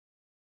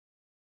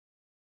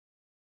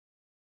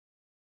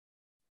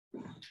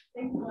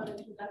Thank you for the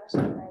introduction.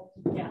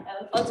 And yeah,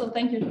 also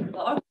thank you to the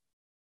audience.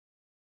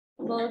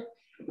 Well,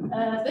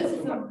 this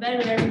is a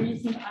very, very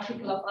recent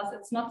article of us.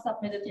 It's not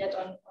submitted yet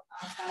on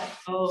our side.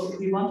 So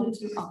we wanted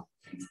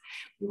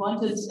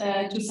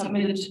to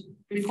submit it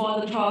before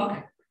the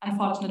talk.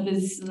 Unfortunately,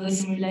 the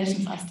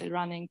simulations are still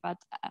running, but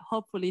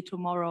hopefully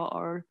tomorrow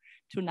or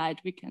tonight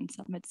we can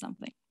submit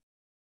something.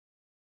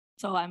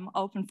 So I'm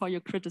open for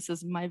your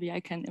criticism. Maybe I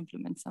can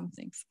implement some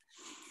things.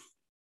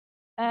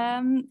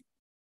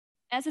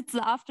 As it's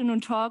the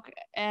afternoon talk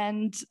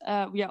and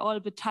we are all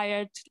a bit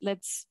tired,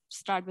 let's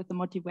start with the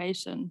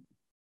motivation.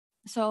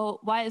 So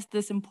why is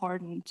this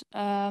important?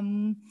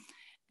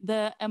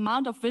 The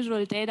amount of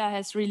visual data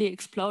has really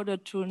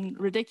exploded to a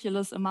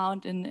ridiculous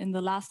amount in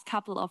the last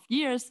couple of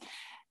years.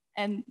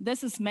 And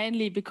this is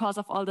mainly because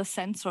of all the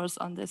sensors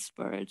on this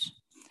bird.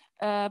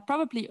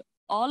 Probably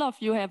all of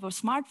you have a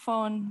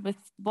smartphone with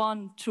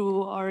 1, 2,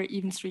 or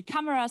even 3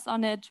 cameras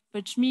on it,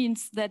 which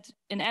means that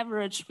in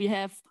average, we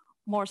have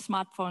more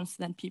smartphones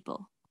than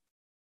people.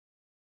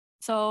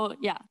 So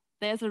yeah,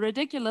 there's a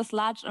ridiculous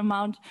large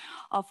amount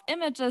of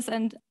images,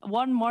 and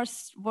one more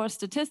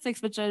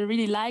statistics, which I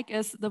really like,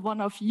 is the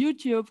one of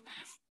YouTube,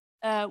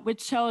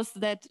 which shows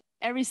that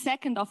every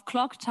second of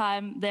clock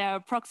time, there are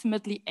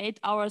approximately 8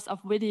 hours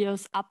of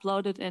videos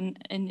uploaded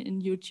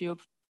in YouTube.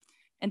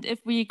 And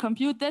if we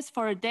compute this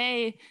for a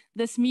day,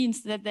 this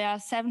means that there are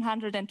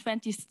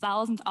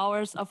 720,000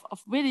 hours of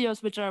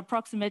videos, which are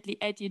approximately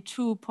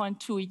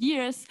 82.2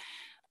 years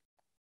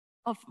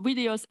of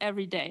videos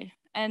every day.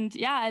 And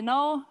yeah, I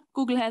know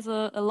Google has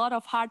a lot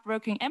of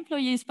hardworking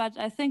employees, but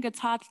I think it's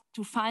hard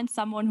to find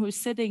someone who's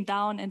sitting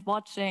down and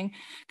watching,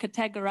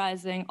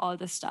 categorizing all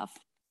this stuff.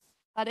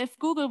 But if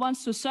Google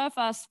wants to serve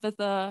us with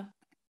the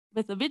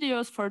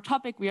videos for a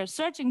topic we are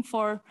searching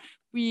for,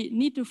 we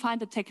need to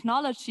find a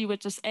technology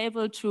which is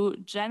able to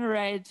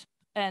generate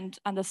and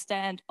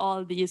understand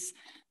all these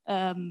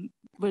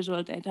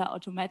visual data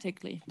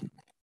automatically.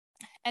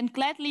 And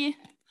gladly,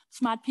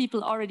 smart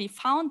people already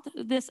found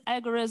this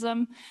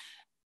algorithm.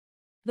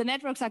 The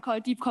networks are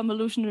called deep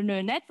convolutional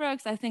neural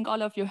networks. I think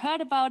all of you heard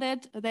about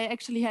it. They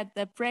actually had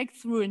their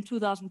breakthrough in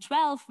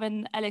 2012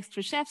 when Alex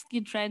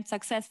Krizhevsky trained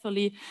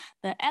successfully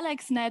the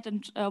AlexNet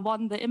and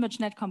won the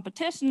ImageNet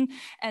competition.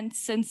 And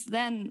since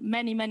then,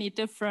 many, many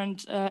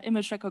different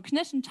image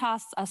recognition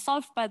tasks are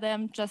solved by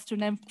them. Just to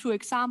name 2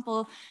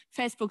 examples,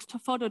 Facebook's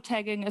photo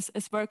tagging is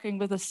working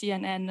with the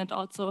CNN, and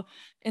also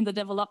in the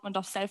development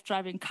of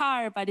self-driving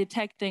car by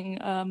detecting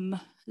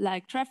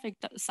like traffic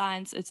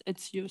signs,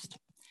 it's used.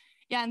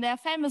 Yeah, and there are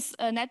famous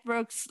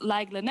networks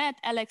like LeNet,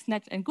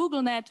 AlexNet, and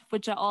GoogleNet,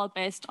 which are all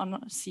based on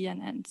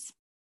CNNs.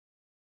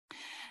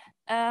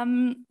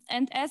 And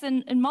as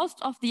in most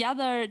of the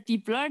other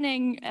deep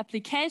learning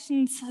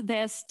applications,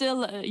 there's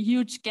still a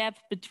huge gap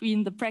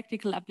between the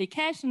practical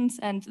applications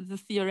and the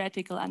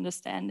theoretical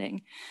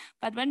understanding.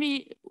 But when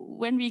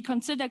we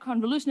consider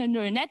convolutional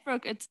neural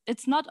network,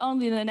 it's not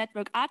only the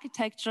network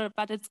architecture,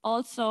 but it's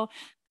also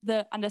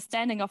the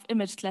understanding of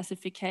image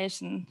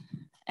classification.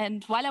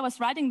 And while I was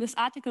writing this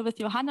article with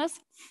Johannes,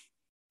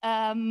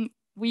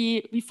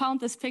 we found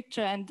this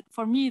picture, and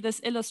for me,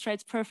 this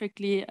illustrates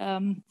perfectly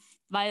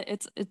why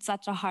it's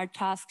such a hard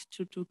task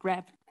to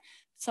grab.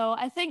 So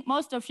I think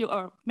most of you,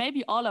 or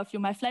maybe all of you,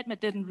 my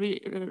flatmate didn't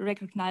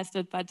recognize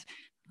it, but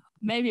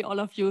maybe all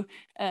of you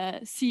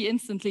see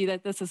instantly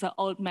that this is an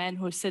old man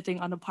who's sitting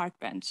on a park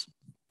bench.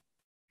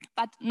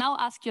 But now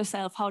ask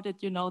yourself, how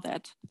did you know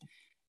that?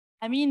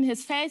 I mean,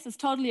 his face is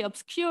totally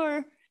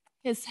obscure.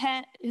 His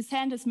hand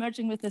is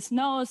merging with his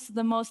nose.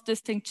 The most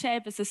distinct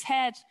shape is his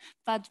head,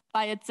 but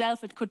by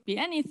itself, it could be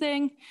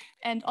anything.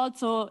 And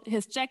also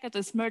his jacket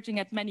is merging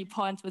at many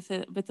points with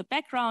the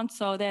background.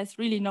 So there's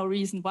really no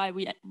reason why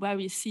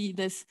we see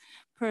this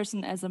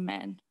person as a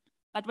man.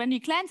 But when we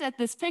glance at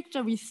this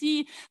picture, we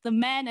see the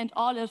man and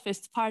all of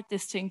his parts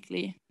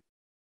distinctly.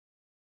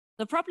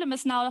 The problem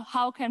is now,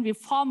 how can we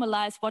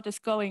formalize what is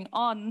going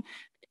on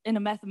in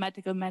a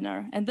mathematical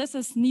manner? And this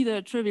is neither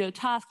a trivial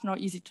task nor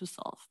easy to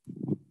solve.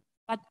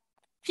 But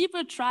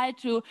people try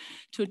to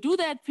do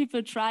that.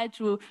 People try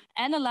to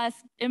analyze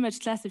image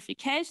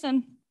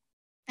classification.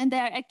 And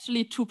there are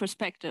actually 2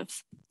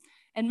 perspectives.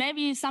 And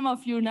maybe some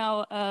of you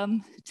now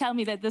tell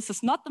me that this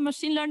is not the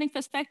machine learning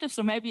perspective.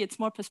 So maybe it's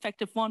more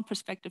perspective 1,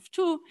 perspective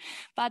 2.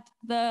 But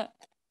the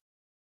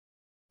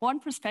one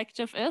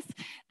perspective is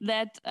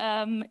that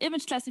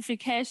image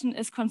classification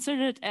is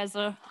considered as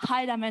a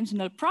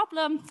high-dimensional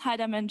problem,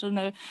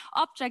 high-dimensional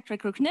object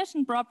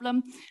recognition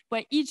problem,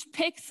 where each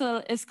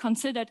pixel is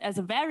considered as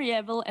a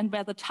variable, and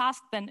where the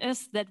task then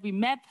is that we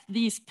map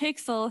these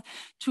pixels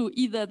to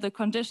either the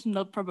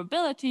conditional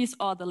probabilities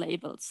or the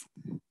labels.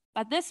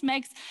 But this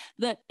makes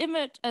the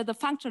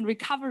function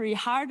recovery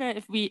harder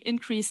if we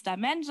increase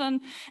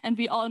dimension, and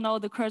we all know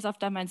the curse of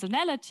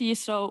dimensionality,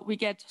 so we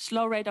get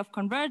slow rate of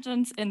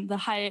convergence in the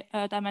high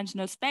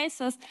dimensional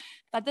spaces.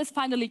 But this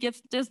finally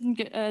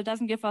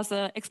doesn't give us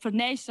an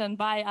explanation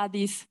why are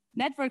these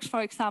networks,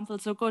 for example,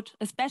 so good,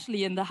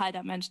 especially in the high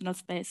dimensional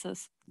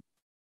spaces.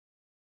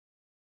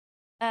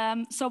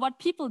 So what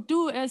people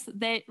do is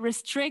they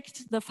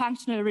restrict the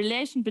functional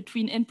relation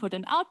between input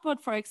and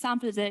output. For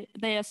example,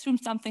 they assume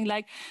something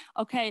like,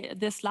 okay,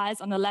 this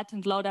lies on a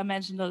latent low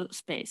dimensional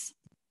space.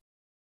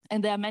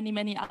 And there are many,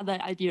 many other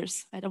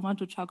ideas. I don't want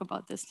to talk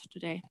about this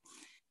today.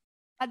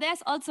 But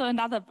there's also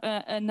another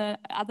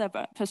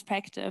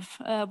perspective.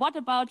 What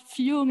about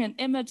viewing an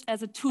image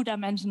as a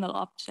two-dimensional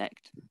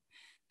object?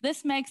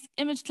 This makes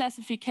image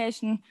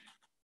classification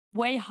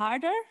way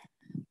harder,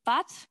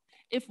 but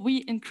if we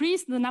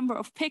increase the number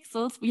of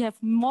pixels, we have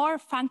more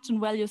function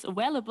values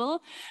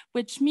available,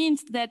 which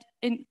means that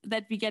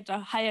we get a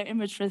higher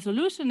image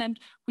resolution, and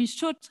we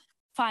should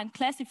find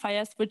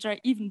classifiers which are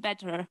even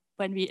better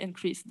when we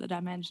increase the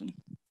dimension.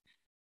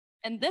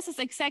 And this is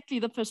exactly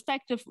the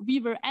perspective we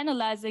were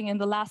analyzing in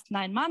the last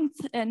 9 months,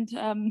 and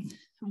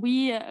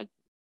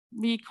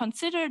we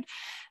considered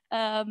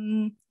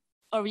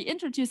or we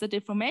introduced a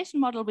deformation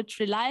model which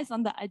relies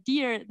on the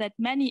idea that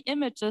many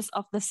images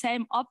of the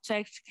same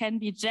object can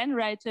be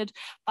generated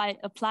by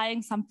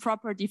applying some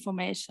proper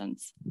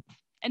deformations.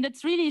 And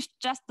it's really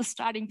just the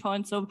starting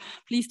point, so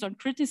please don't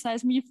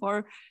criticize me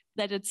for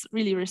that it's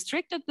really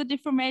restricted the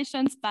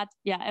deformations, but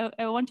yeah,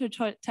 I want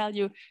to tell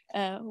you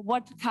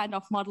what kind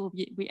of model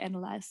we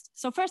analyzed.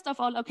 So first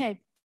of all,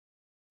 okay,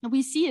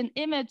 we see an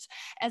image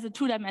as a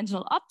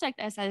two-dimensional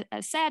object, as I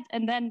said,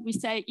 and then we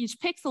say each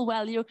pixel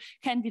value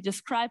can be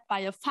described by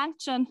a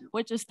function,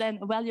 which is then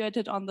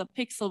evaluated on the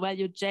pixel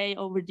value j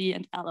over d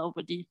and l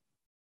over d.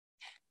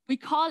 We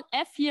call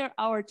f here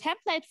our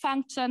template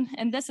function,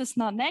 and this is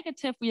not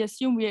negative. We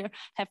assume we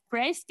have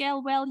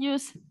grayscale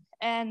values,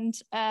 and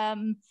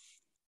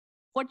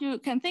what you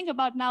can think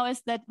about now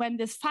is that when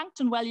this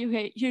function value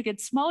here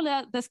gets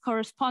smaller, this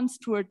corresponds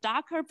to a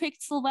darker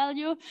pixel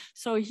value.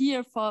 So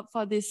here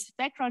for this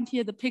background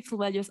here, the pixel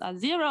values are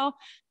 0,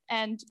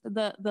 and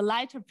the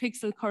lighter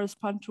pixel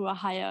correspond to a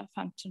higher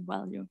function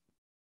value.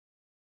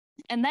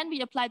 And then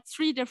we applied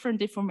 3 different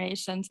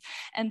deformations.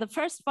 And the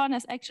first one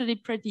is actually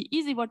pretty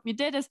easy. What we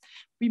did is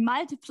we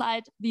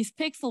multiplied these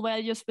pixel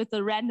values with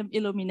a random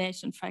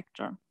illumination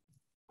factor.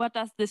 What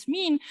does this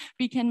mean?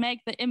 We can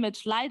make the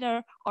image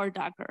lighter or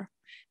darker.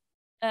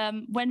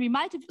 When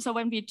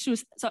we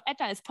choose, so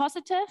eta is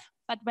positive,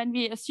 but when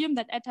we assume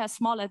that eta is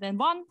smaller than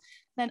 1,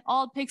 then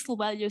all pixel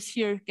values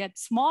here get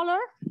smaller,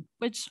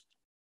 which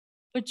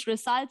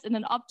results in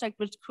an object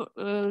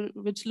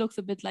which looks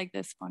a bit like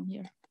this one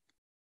here.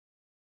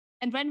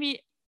 And when we,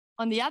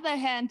 on the other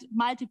hand,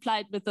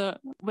 multiply it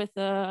with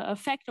a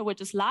factor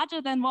which is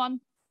larger than 1,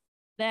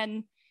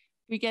 then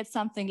we get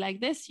something like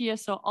this here.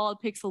 So all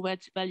pixel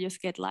values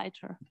get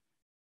lighter.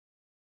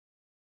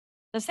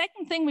 The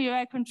second thing we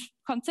were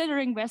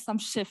considering were some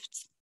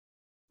shifts.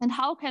 And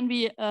how can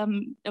we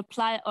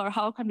apply, or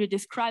how can we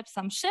describe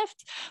some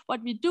shifts?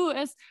 What we do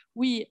is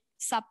we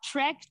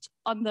subtract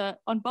on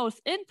both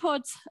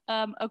inputs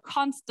a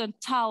constant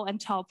tau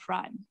and tau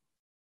prime.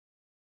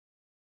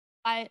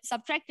 By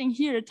subtracting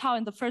here a tau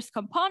in the first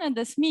component,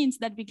 this means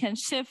that we can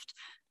shift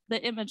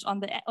the image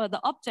on the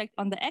object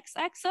on the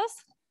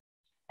x-axis.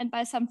 And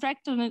by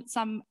subtracting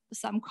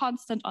some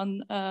constant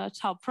on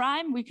tau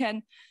prime, we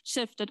can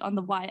shift it on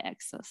the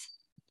y-axis.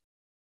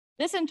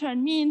 This in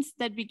turn means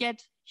that we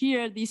get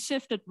here these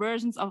shifted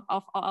versions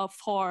of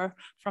 4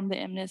 from the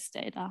MNIST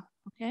data,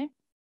 okay?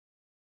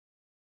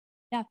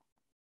 Yeah.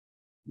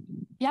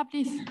 Yeah,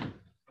 please.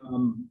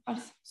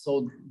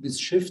 So these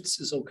shifts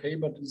is okay,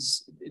 but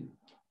it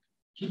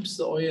keeps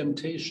the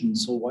orientation.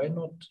 So why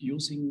not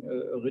using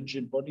a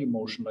rigid body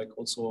motion, like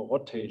also a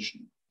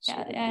rotation? So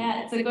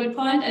yeah, it's a good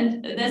point.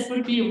 And this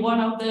would be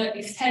one of the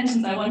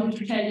extensions I wanted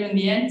to tell you in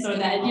the end. So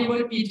the idea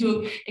would be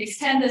to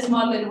extend this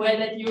model in a way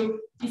that you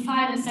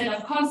define instead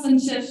of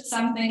constant shift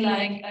something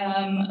like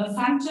a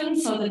function.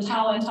 So the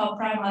tau and tau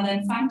prime are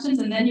then functions,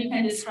 and then you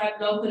can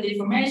describe local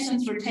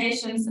deformations,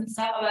 rotations, and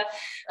stuff.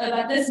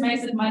 But this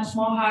makes it much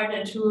more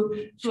harder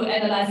to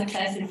analyze a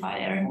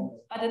classifier.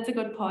 But it's a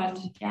good point,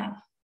 yeah.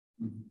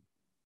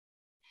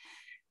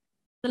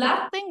 The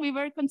last thing we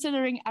were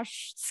considering are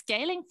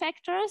scaling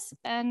factors.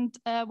 And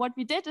what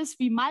we did is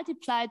we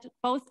multiplied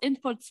both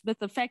inputs with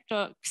the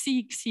factor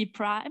xi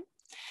prime.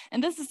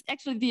 And this is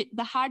actually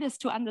the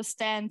hardest to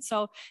understand.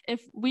 So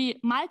if we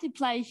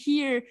multiply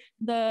here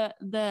the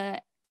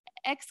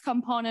x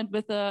component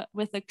with a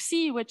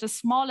xi, which is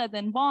smaller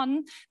than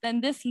 1,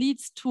 then this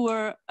leads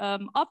to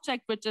an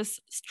object which is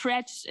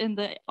stretched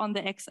on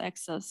the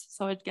x-axis.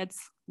 So it gets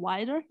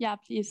wider. Yeah,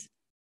 please.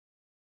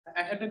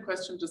 I had a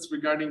question just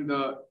regarding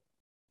the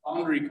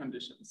boundary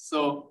conditions.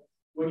 So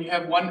when you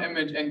have one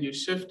image and you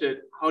shift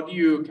it, how do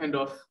you kind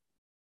of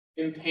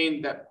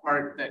impede that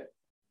part that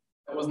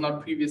was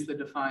not previously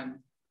defined?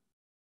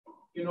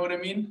 You know what I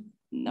mean?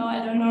 No,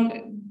 I don't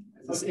know.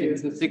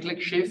 It's a cyclic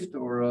shift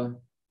or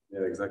yeah,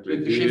 exactly.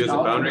 Do you use a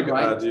boundary,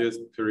 do you use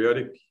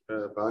periodic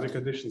boundary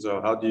conditions,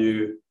 or how do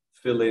you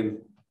fill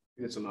in?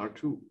 It's an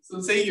R2.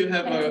 So say you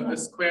have a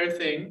square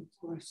thing,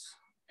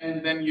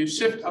 and then you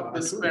shift up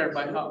the square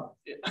by how?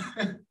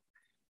 Yeah.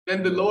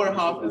 then the lower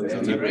half is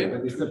empty, right?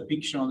 But it's a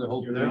picture on the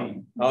whole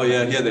plane. Oh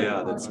yeah, here they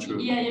are. That's true.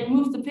 Yeah, you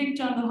move the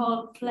picture on the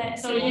whole plane.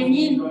 So you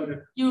mean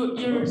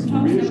you're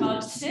talking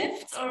about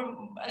shifts or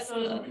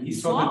so He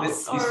saw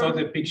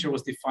the picture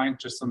was defined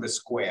just on the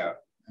square,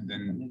 and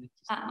then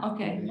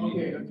okay.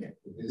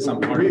 Some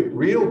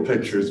real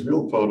pictures,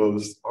 real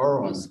photos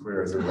are on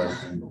squares or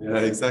rectangles. Yeah,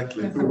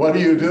 exactly. What do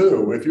you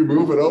do if you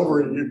move it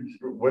over?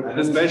 And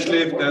especially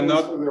if they're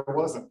not, there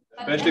wasn't.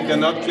 especially if they're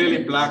not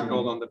clearly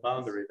black-hole on the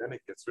boundary, then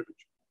it gets really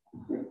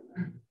tricky.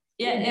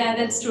 Yeah,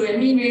 that's true. I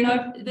mean, we're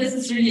not. This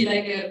is really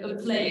like a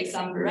play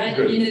example, right?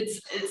 I mean, it's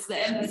the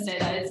MS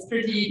data. It's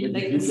pretty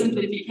like a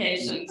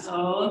simplification.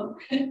 So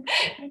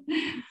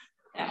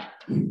yeah.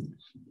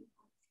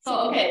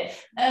 So okay.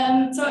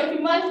 So if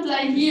you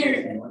multiply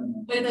here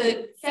with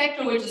a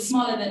factor which is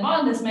smaller than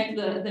 1, this makes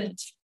the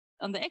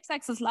on the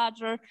x-axis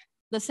larger.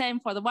 The same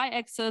for the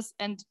y-axis,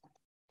 and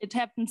it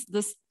happens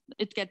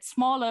it gets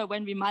smaller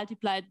when we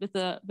multiply it with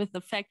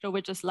the factor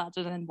which is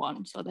larger than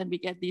 1. So then we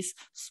get this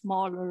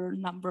smaller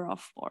number of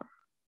 4.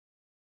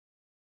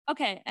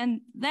 Okay,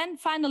 and then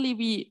finally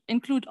we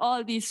include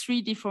all these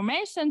 3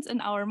 deformations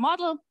in our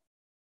model.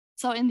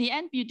 So in the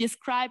end, we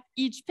describe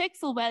each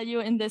pixel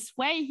value in this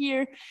way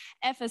here.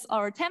 F is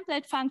our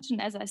template function,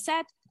 as I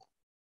said.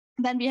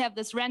 Then we have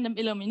this random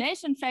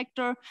illumination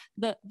factor,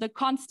 the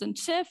constant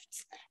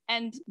shifts,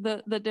 and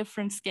the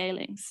different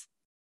scalings.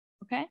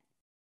 Okay?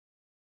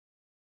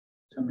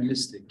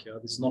 Deterministic, yeah,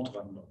 it's not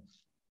random.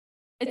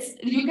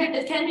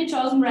 It can be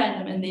chosen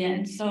random in the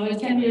end. So it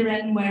can be a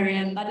random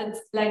variant, but it's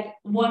like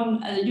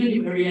one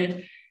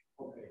univariate.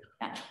 Okay.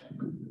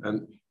 Yeah.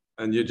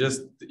 And you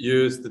just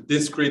use the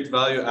discrete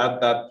value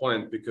at that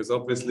point, because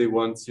obviously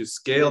once you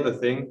scale the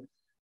thing,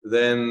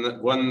 then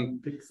one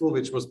pixel,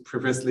 which was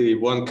previously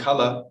one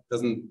color,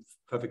 doesn't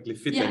perfectly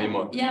fit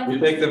anymore. Yeah. You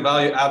take the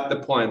value at the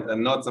point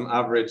and not some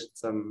average.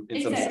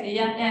 Exactly.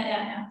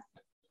 Yeah.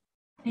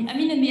 I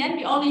mean, in the end,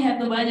 we only have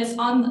the values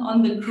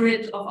on the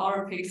grid of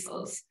our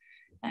pixels.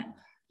 Yeah.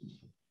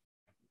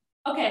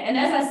 Okay, and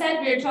as I said,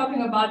 we're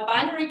talking about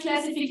binary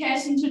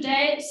classification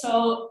today.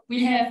 So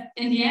we have,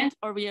 in the end,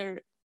 or we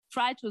are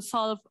try to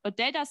solve a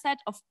data set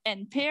of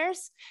n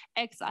pairs,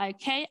 xi,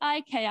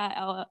 ki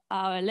are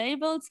our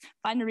labels,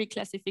 binary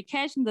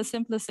classification. The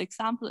simplest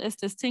example is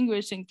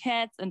distinguishing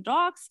cats and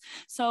dogs.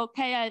 So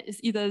ki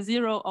is either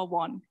 0 or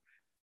 1.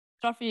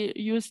 Sophie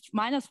used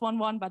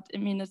 -1, but I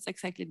mean, it's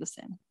exactly the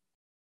same.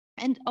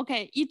 And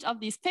okay, each of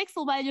these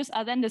pixel values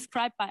are then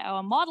described by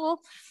our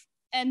model.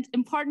 And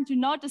important to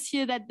notice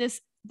here that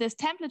this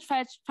template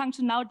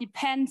function now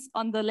depends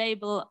on the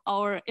label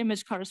our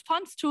image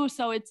corresponds to.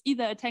 So it's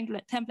either a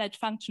template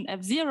function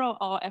f0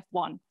 or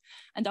f1.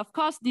 And of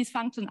course, these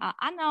functions are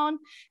unknown,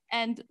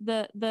 and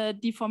the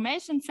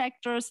deformation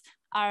factors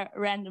are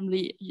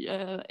randomly,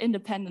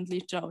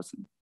 independently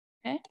chosen.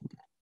 Okay.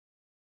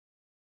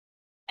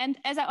 And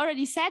as I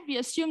already said, we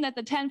assume that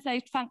the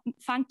template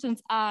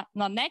functions are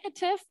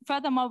non-negative.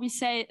 Furthermore, we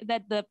say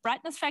that the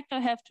brightness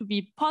factor have to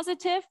be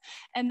positive,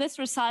 and this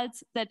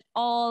results that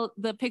all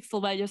the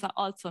pixel values are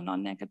also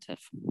non-negative.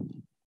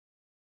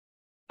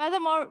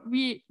 Furthermore,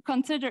 we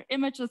consider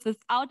images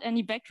without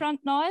any background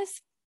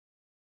noise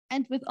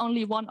and with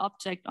only one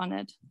object on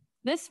it.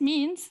 This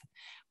means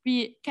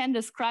we can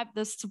describe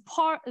this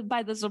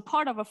by the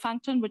support of a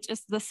function, which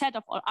is the set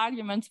of all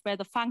arguments where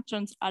the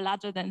functions are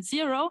larger than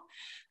 0,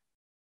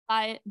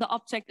 by the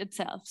object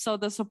itself. So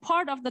the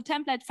support of the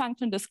template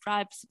function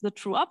describes the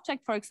true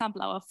object, for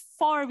example, our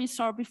 4 we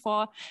saw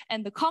before,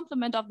 and the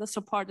complement of the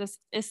support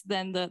is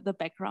then the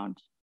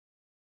background.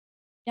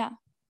 Yeah.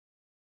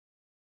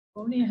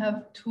 Only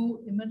have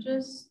 2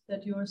 images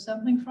that you are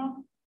sampling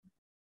from,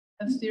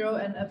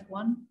 F0 and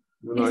F1?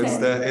 No,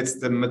 it's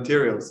the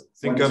materials.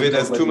 Think of it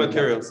as 2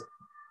 materials.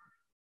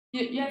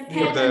 You have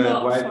cat and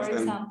dog, for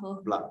example.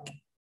 And black.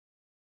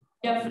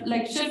 You have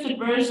like shifted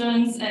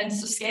versions and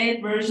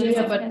scaled versions.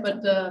 Yeah,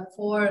 but the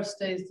 4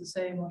 stays the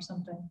same or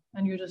something,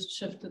 and you just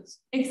shift it.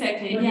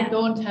 Exactly. You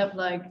don't have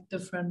like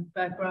different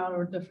background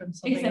or different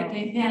something.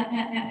 Exactly. Else.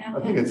 Yeah. I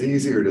think it's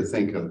easier to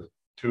think of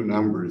 2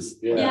 numbers,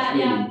 3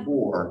 and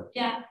 4,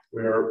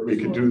 where we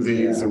could do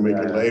these and we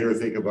could later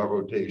think about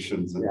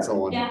rotations and so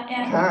on.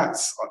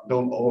 Cats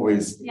don't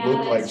always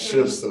look like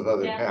shifts of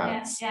other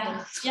cats.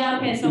 Yeah.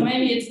 Okay. So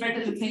maybe it's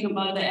better to think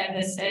about the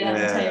MS data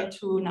and take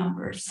 2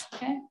 numbers.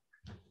 Okay.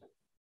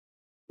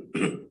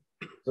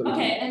 So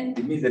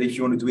it means that if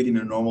you want to do it in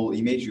a normal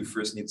image, you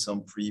first need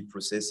some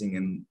pre-processing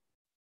and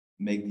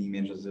make the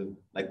images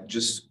like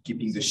just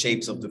keeping the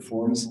shapes of the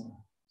forms,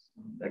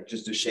 like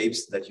just the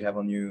shapes that you have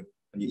on your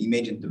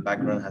image, and the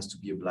background has to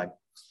be a black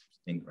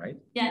thing, right?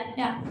 Yeah.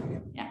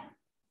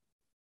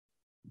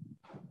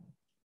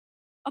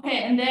 Okay,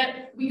 and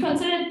there we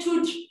consider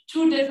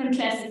two different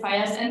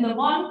classifiers, and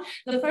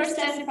the first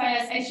classifier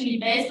is actually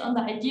based on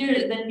the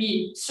idea that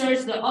we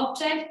search the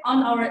object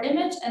on our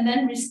image and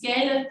then we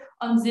scale it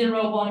on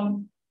 0,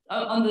 1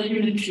 on the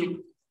unit cube.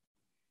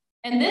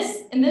 And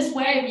in this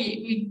way,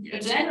 we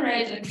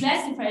generate a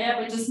classifier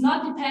which is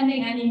not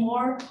depending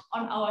anymore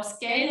on our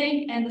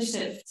scaling and the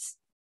shifts.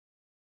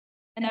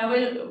 And I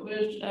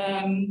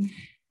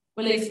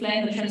will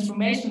explain the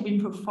transformation we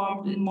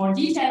performed in more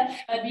detail,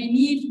 but we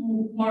need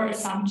more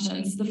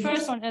assumptions. The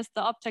first one is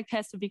the object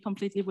has to be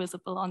completely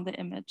visible on the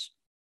image.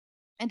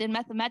 And in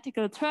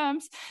mathematical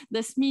terms,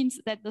 this means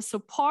that the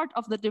support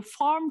of the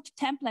deformed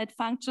template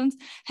functions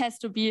has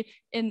to be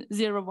in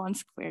 0, 1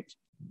 squared.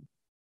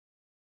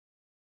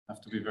 Have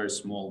to be very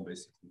small,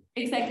 basically.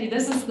 Exactly.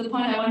 This is the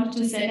point I wanted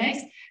to say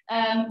next.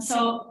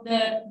 So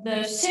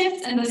the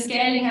shift and the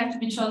scaling have to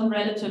be chosen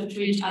relative to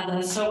each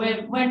other. So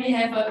when we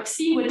have a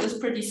C which is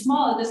pretty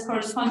small, this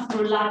corresponds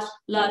to a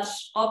large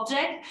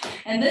object,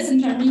 and this in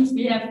turn means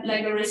we have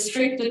like a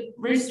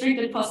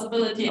restricted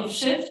possibility of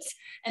shifts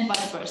and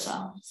vice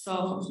versa.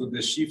 So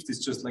the shift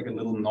is just like a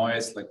little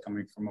noise, like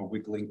coming from a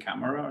wiggling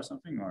camera or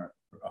something, or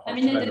I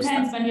mean, it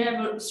depends. When you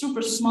have a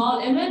super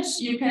small image,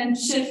 you can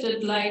shift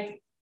it like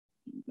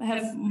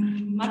have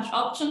much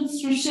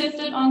options to shift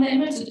it on the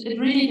image. It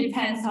really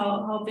depends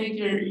how big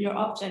your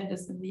object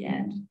is in the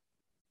end.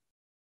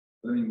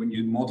 I mean, when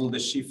you model the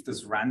shift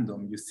as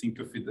random, you think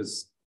of it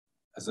as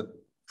a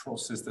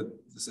process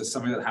as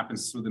something that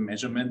happens through the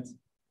measurement,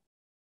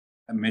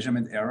 a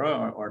measurement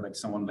error, or like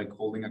someone like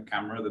holding a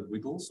camera that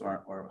wiggles,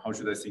 or how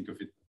should I think of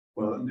it?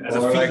 Well,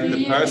 or like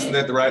the person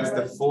that writes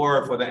the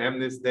 4 for the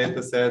MNIST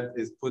data set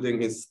is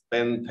putting his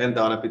pen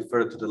down a bit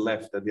further to the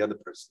left than the other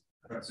person.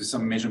 So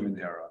some measurement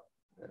error.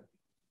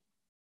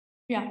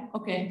 Yeah,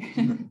 okay.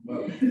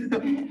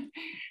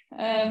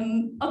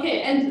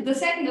 Okay, and the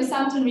second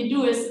assumption we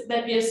do is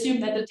that we assume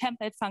that the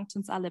template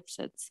functions are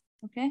Lipschitz,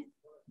 okay?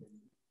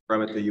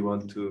 Parameter you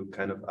want to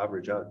kind of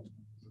average out.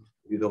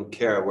 You don't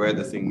care where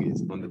the thing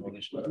is on the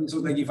picture. So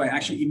like if I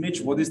actually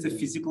image, what is the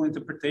physical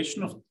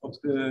interpretation of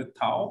the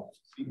tau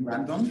being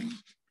random?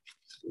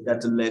 That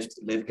the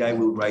left guy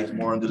will write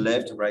more on the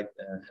left,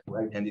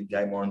 right-handed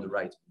guy more on the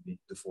right,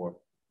 the 4.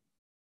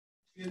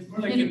 It's more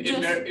like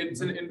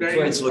it's an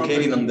invariant. It's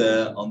located on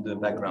the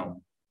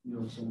background.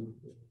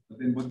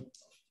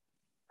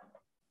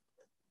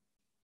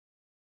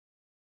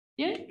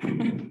 Yeah.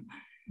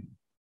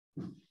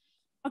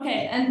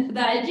 Okay, and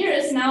the idea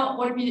is now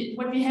what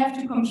we have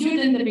to compute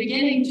in the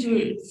beginning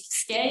to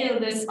scale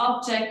this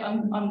object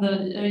on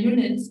the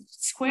unit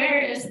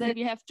square is that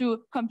we have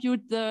to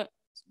compute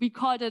we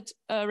called it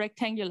a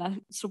rectangular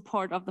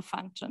support of the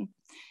function.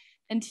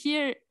 And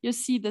here you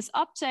see this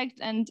object,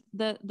 and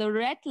the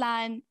red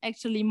line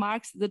actually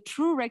marks the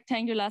true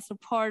rectangular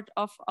support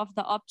of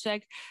the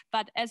object.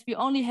 But as we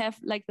only have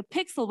like the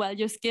pixel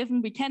values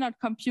given, we cannot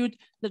compute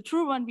the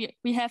true one.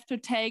 We have to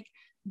take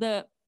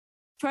the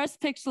first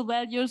pixel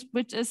values,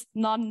 which is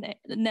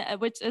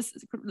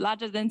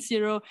larger than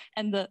 0,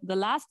 and the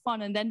last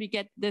one, and then we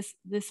get this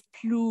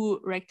blue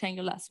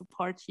rectangular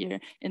support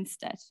here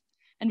instead.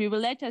 And we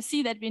will later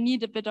see that we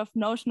need a bit of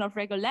notion of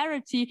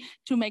regularity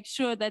to make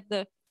sure that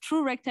the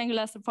true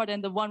rectangular support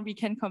and the one we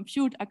can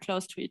compute are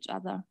close to each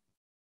other.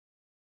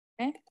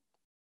 Okay.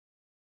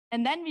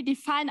 And then we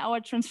define our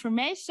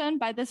transformation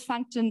by this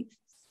function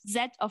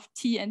z of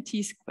t and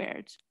t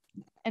squared.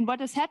 And what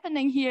is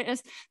happening here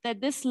is that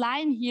this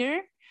line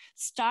here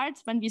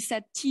starts when we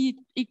set t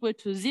equal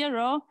to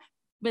 0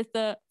 with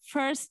the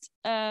first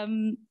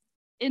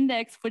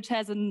index which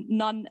has a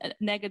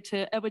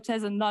non-negative, which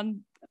has a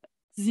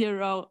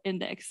non-zero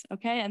index,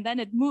 okay? And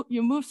then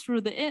you move through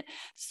the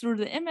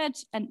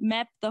image and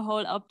map the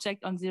whole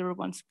object on 0,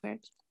 1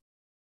 squared.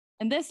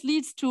 And this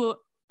leads to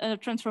a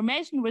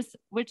transformation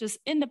which is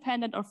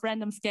independent of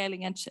random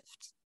scaling and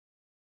shifts.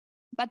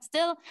 But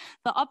still,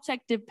 the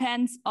object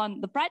depends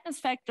on the brightness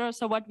factor.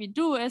 So what we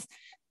do is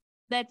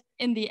that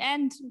in the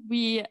end,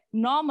 we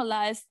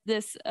normalize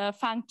this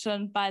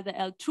function by the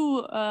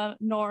L2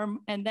 norm,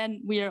 and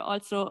then we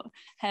also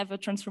have a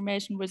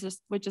transformation which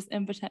is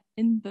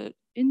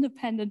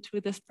independent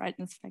to this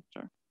brightness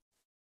factor.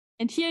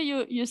 And here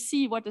you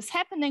see what is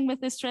happening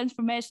with this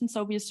transformation.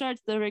 So we search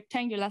the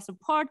rectangular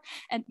support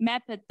and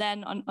map it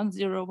then on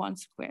 0, 1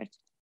 squared,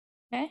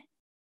 okay?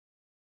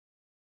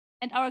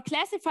 And our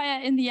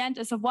classifier in the end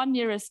is a 1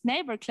 nearest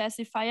neighbor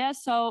classifier.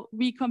 So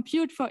we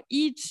compute for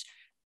each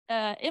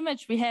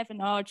image we have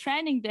in our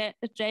training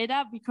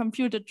data, we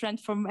compute a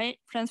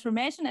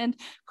transformation and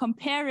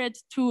compare it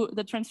to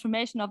the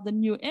transformation of the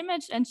new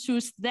image and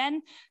choose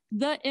then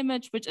the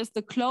image which is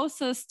the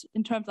closest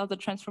in terms of the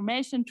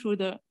transformation to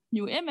the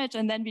new image.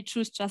 And then we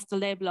choose just the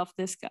label of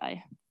this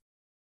guy.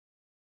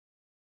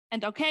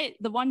 And okay,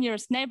 the 1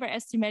 nearest neighbor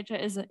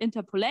estimator is an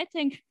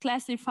interpolating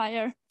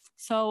classifier.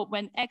 So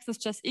when X is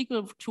just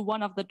equal to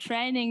one of the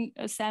training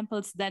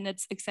samples, then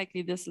it's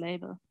exactly this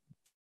label.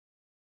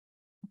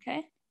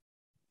 Okay.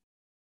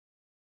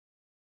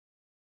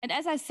 And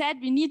as I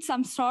said, we need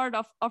some sort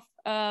of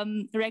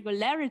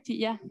regularity.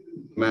 Yeah.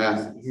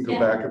 Math, you can go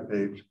back a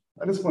page.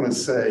 I just want to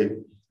say,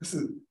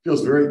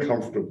 feels very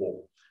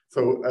comfortable.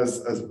 So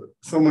as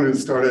someone who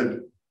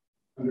started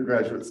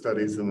undergraduate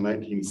studies in the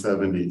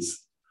 1970s,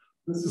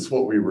 this is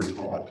what we were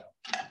taught.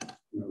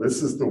 You know,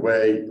 this is the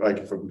way,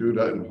 like from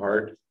Duda and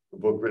Hart, the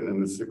book written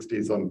in the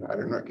 60s on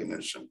pattern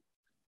recognition.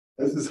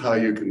 This is how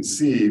you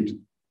conceived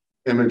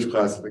image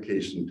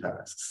classification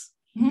tasks.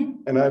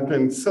 And I've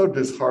been so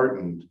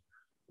disheartened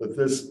that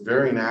this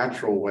very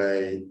natural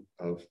way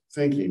of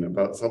thinking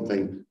about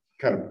something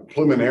kind of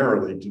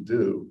preliminarily to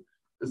do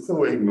is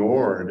so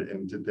ignored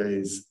in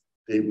today's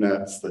deep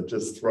nets that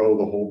just throw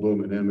the whole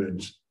blooming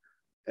image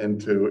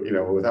into, you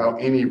know,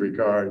 without any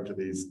regard to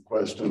these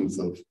questions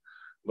of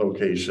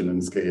location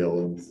and scale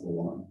and so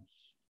on.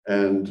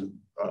 And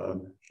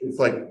it's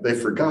like they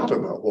forgot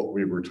about what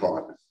we were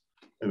taught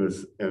in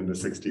the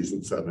 60s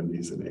and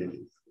 70s and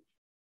 80s.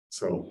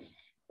 So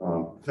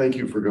thank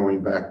you for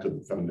going back to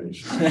the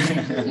foundation.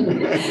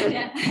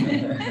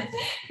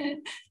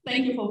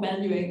 Thank you for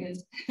valuing it.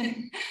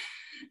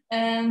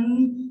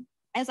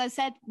 As I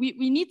said,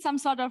 we need some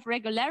sort of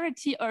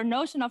regularity or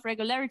notion of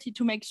regularity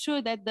to make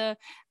sure that the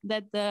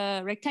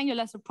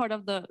rectangular support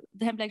of the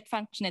template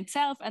function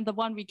itself and the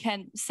one we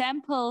can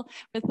sample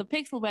with the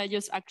pixel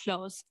values are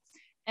close.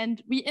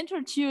 And we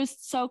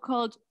introduced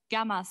so-called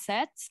gamma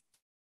sets.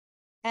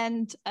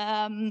 And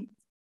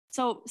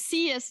so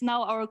C is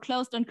now our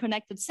closed and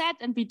connected set,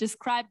 and we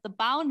describe the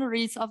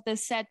boundaries of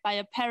this set by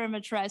a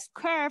parameterized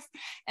curve,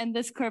 and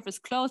this curve is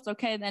closed.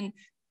 Okay, then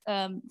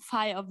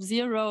phi of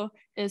 0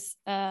 is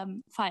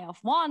phi of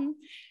 1.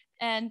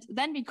 And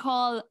then we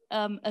call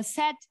a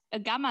set a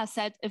gamma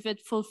set if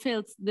it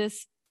fulfills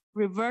this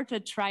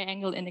reverted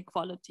triangle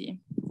inequality.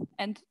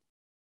 And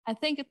I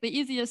think the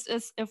easiest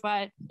is if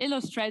I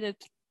illustrate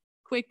it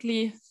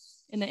quickly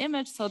in the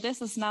image. So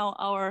this is now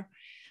our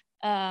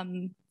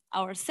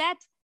set.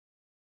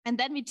 And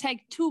then we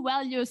take two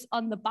values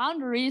on the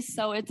boundaries.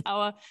 So it's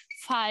our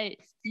phi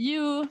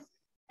u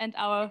and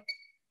our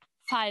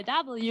phi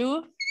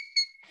w.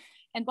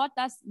 And what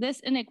does this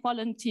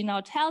inequality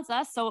now tells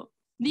us? So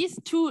these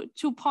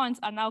two points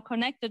are now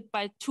connected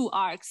by two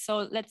arcs.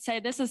 So let's say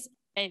this is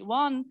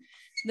A1,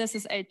 this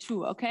is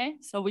A2, okay?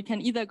 So we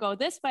can either go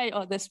this way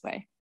or this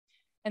way.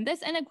 And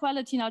this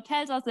inequality now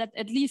tells us that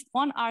at least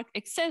one arc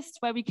exists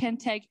where we can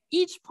take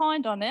each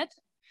point on it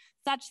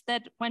such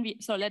that when we,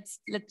 so let's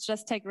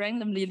just take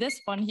randomly this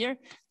one here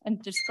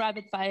and describe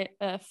it by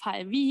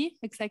phi v,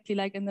 exactly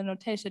like in the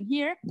notation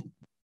here.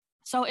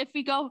 So if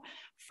we go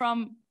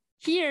from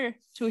here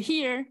to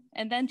here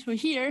and then to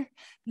here,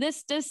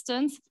 this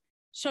distance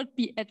should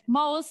be at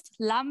most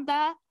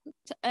lambda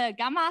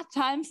gamma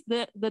times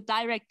the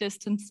direct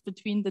distance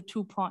between the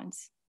 2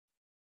 points.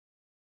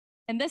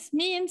 And this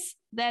means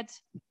that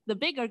the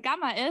bigger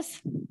gamma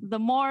is, the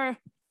more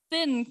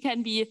thin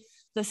can be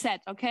the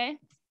set, okay?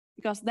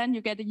 Because then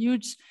you get a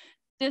huge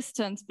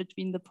distance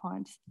between the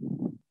points.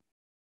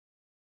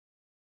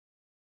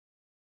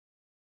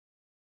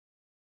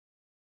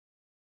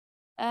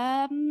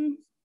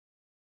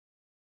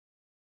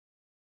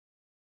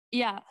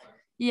 Yeah.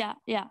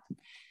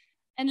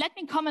 And let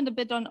me comment a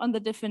bit on the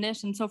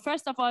definition. So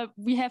first of all,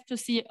 we have to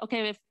see,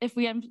 okay, if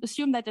we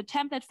assume that the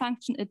template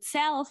function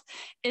itself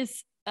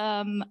is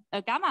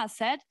a gamma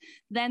set,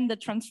 then the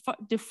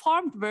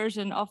deformed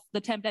version of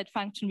the template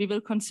function we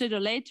will consider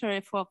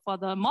later for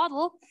the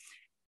model.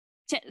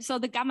 So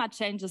the gamma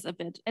changes a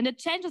bit, and it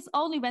changes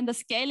only when the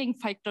scaling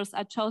factors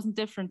are chosen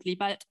differently.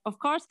 But of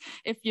course,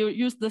 if you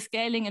use the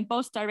scaling in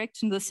both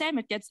directions the same,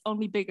 it gets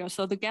only bigger.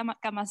 So the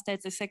gamma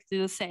stays exactly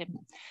the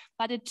same.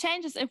 But it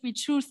changes if we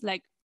choose,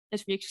 like,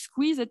 if we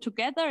squeeze it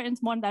together in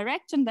one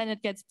direction, then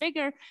it gets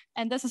bigger.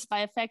 And this is by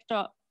a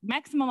factor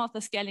maximum of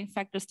the scaling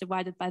factors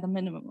divided by the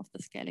minimum of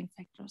the scaling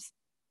factors.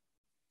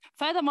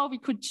 Furthermore, we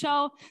could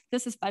show,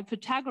 this is by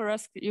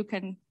Pythagoras,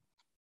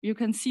 you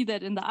can see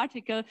that in the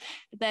article,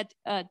 that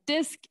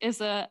disk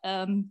is a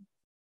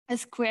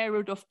square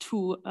root of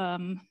 2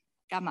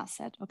 gamma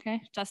set,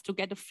 okay? Just to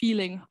get a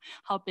feeling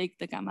how big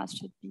the gammas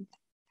should be.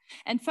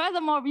 And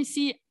furthermore, we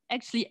see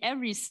actually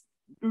every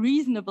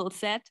reasonable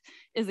set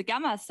is a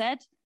gamma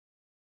set,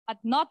 but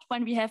not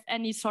when we have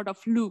any sort of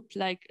loop,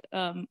 like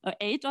an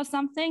 8 or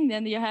something.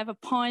 Then you have a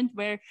point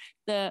where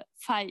the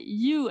phi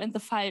u and the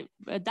phi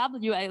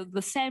w are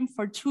the same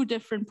for 2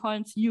 different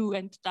points u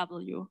and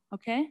w,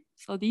 okay?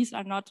 So these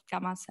are not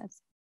gamma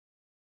sets.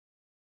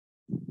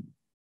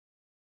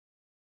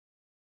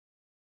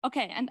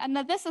 Okay, and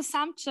under this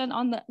assumption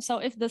so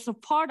if the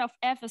support of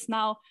f is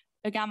now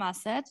a gamma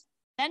set,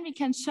 then we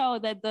can show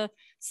that the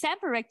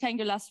sample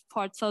rectangular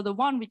support, so the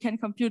one we can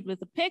compute with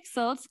the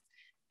pixels,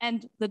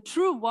 and the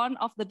true one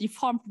of the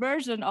deformed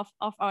version of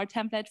our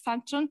template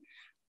function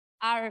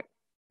are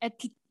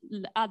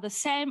the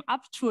same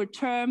up to a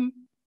term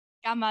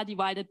gamma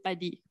divided by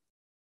d.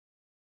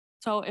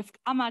 So if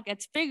gamma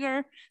gets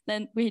bigger,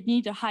 then we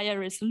need a higher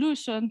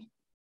resolution.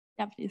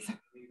 Yeah, please.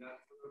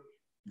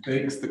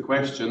 Begs the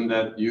question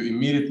that you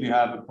immediately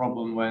have a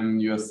problem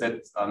when your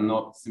sets are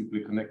not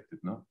simply connected,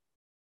 no?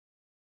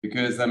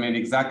 Because I mean,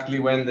 exactly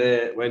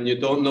when you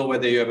don't know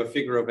whether you have a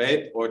figure of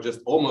 8 or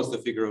just almost a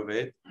figure of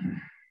 8,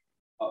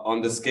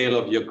 on the scale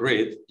of your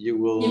grid, you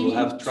will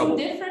have trouble.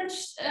 2 different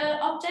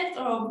objects,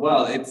 or?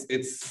 Well,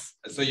 it's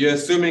so you're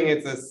assuming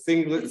it's a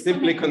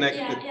simply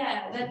connected.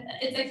 Yeah.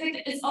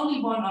 It's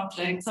only one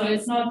object, so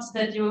it's not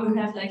that you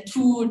have like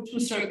two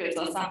circles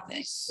or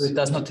something. So it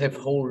does not have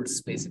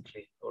holes,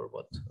 basically, or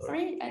what?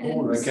 Sorry,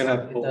 It can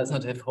have it does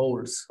not have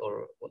holes,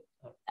 or what?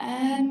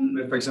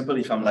 But for example,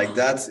 if I'm like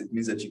that, it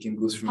means that you can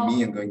go through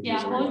me and going.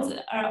 Yeah, holes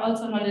are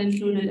also not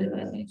included.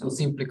 I think. So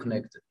simply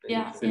connected.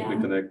 Yeah, Simply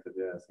connected.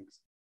 Yeah, I think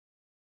so.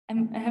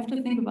 I have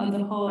to think about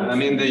the whole. I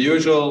mean, the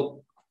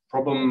usual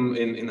problem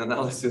in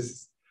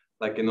analysis,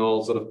 like in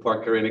all sort of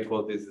Poincare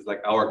inequalities, is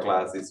like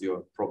hourglass is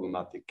your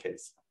problematic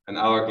case. An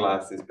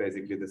hourglass is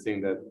basically the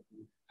thing that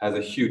has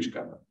a huge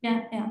gamma.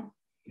 Yeah, yeah.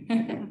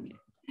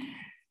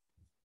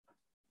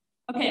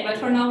 Okay, but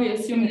for now we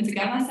assume it's a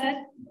gamma set.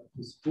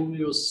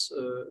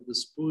 The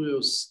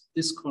spurious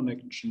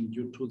disconnection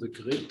due to the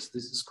grid,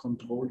 this is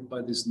controlled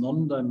by this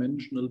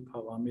non-dimensional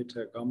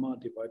parameter gamma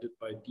divided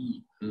by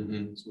d.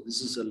 Mm-hmm. So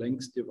this is a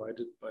length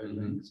divided by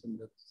length, and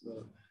that's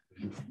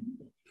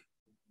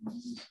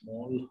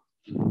small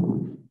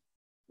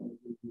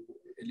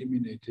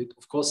eliminated.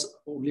 Of course,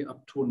 only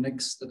up to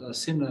necks that are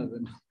thinner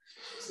than.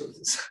 So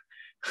this,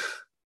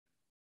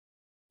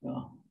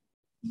 yeah.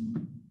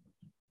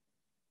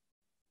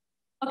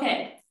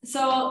 Okay,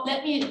 so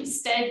let me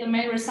state the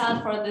main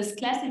result for this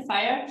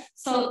classifier.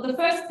 So the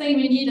first thing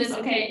we need is,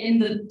 okay, in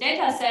the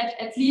data set,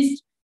 at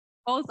least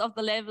both of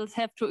the labels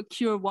have to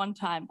occur one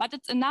time, but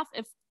it's enough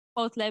if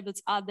both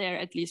labels are there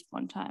at least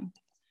one time.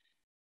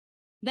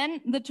 Then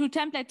the two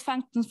template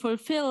functions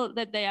fulfill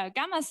that they are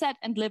gamma set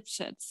and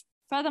Lipschitz.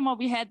 Furthermore,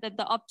 we had that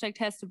the object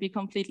has to be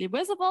completely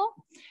visible.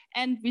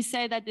 And we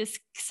say that this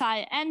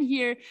psi n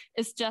here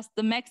is just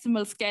the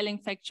maximal scaling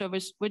factor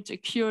which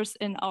occurs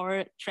in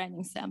our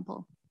training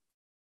sample.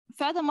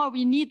 Furthermore,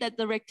 we need that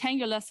the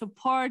rectangular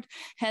support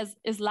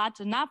is large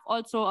enough,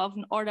 also of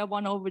an order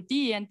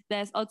 1/d, and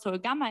there's also a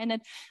gamma in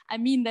it. I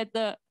mean that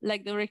the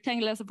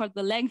rectangular support,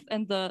 the length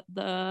and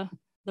the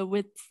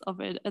width of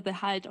it, the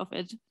height of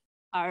it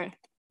are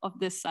of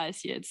this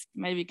size here. It's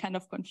maybe kind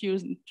of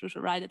confusing to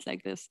write it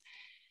like this.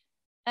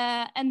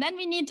 And then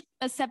we need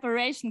a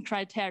separation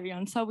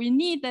criterion. So we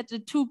need that the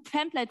two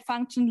template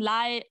functions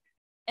lie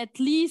at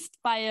least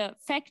by a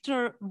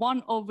factor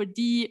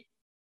 1/d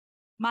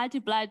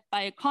multiplied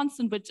by a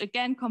constant, which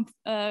again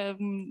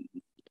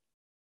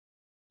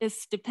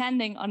is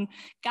depending on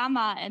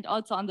gamma and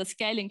also on the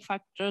scaling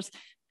factors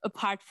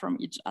apart from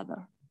each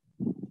other.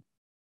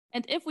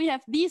 And if we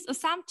have these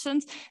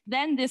assumptions,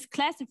 then this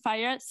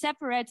classifier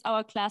separates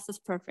our classes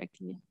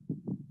perfectly.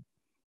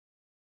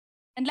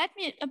 And let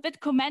me a bit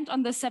comment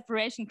on the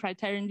separation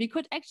criterion. We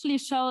could actually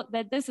show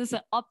that this is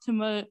an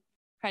optimal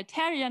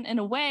criterion in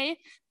a way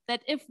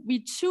that if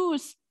we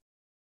choose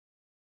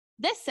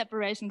this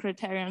separation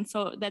criterion,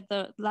 so that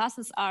the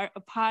classes are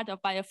apart or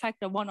by a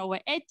factor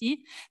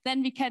 1/80,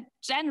 then we can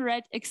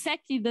generate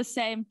exactly the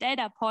same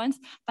data points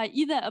by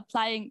either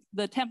applying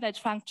the template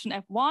function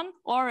f1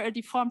 or a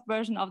deformed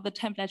version of the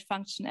template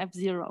function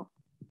f0.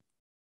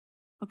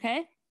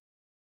 Okay?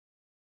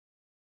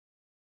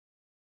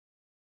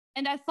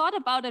 And I thought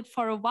about it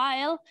for a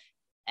while,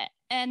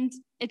 and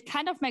it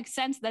kind of makes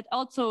sense that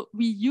also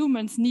we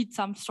humans need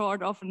some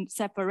sort of a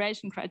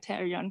separation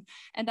criterion.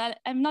 And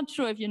I'm not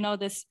sure if you know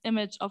this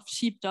image of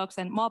sheepdogs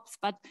and mobs,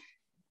 but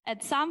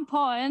at some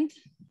point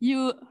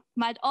you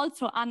might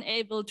also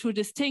unable to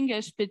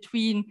distinguish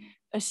between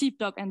a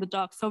sheepdog and the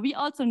dog. So we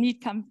also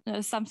need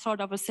some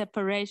sort of a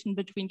separation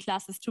between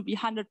classes to be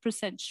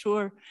 100%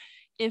 sure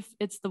if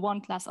it's the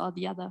one class or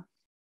the other.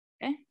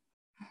 Okay.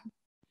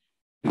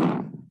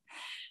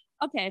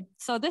 Okay,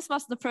 so this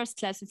was the first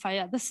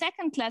classifier. The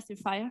second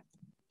classifier,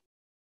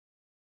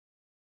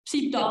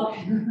 sheepdog.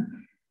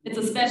 It's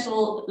a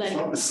special,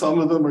 like. Some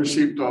of them are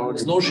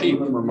sheepdogs. No sheep.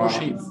 No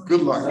sheep.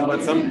 Good luck.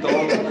 But some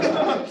dog.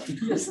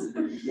 Yes.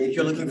 If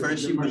you're looking for a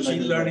sheep,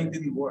 machine learning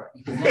didn't work.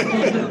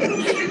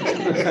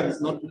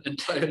 It's not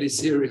entirely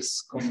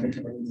serious comment.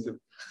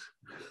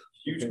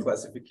 Huge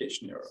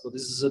classification error. So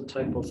this is a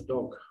type of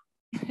dog.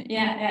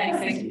 Yeah,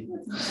 exactly.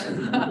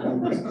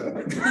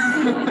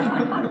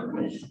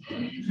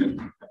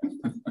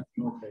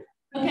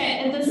 Okay,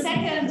 and the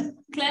second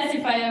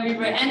classifier we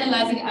were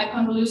analyzing are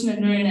convolutional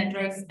neural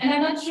networks. And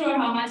I'm not sure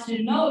how much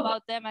you know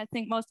about them. I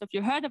think most of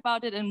you heard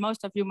about it, and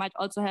most of you might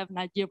also have an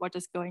idea what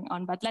is going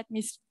on. But let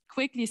me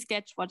quickly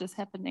sketch what is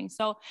happening.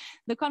 So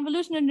the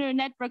convolutional neural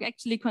network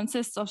actually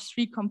consists of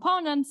 3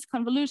 components: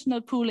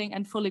 convolutional, pooling,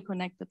 and fully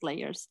connected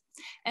layers.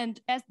 And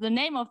as the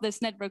name of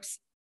these networks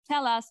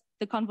tell us,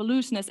 the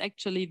convolution is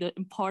actually the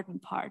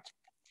important part.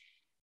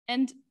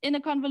 And in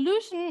a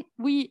convolution,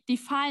 we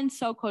define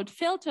so-called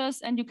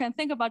filters, and you can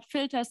think about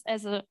filters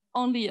as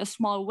only a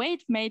small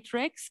weight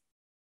matrix.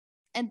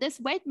 And this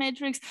weight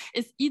matrix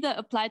is either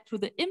applied to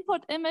the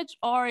input image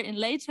or in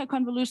later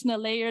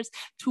convolutional layers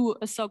to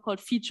a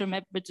so-called feature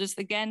map, which is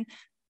again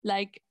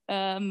like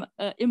an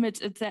image.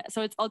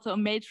 So it's also a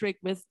matrix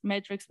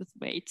with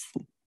weights.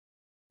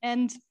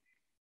 And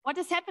what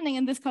is happening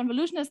in this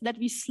convolution is that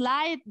we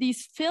slide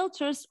these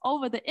filters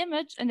over the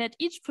image, and at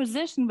each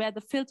position where the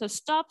filter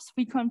stops,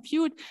 we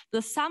compute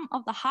the sum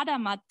of the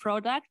Hadamard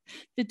product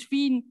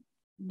between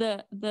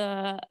the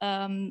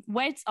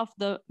weights of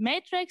the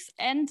matrix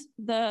and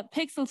the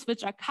pixels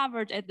which are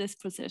covered at this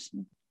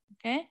position,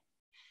 okay?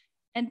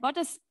 And what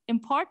is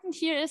important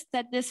here is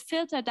that this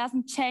filter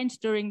doesn't change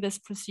during this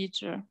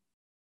procedure.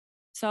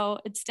 So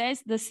it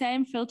stays the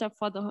same filter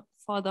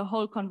for the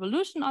whole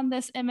convolution on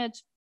this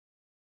image.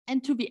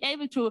 And to be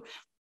able to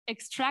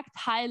extract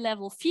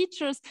high-level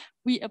features,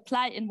 we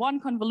apply in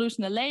one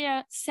convolutional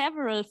layer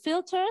several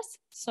filters.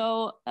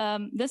 So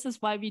this is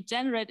why we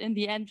generate in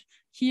the end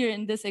here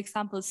in this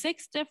example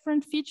 6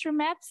 different feature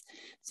maps.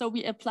 So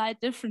we apply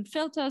different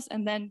filters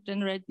and then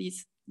generate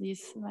these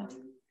maps.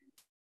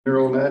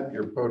 Neural net,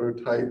 your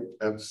prototype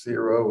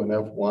F0 and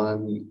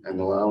F1, and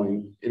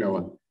allowing,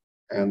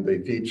 and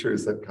the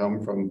features that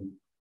come from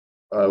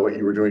what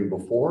you were doing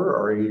before,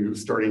 or are you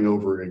starting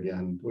over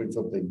again, doing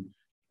something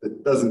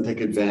that doesn't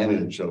take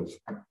advantage of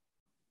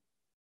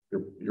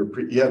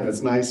you have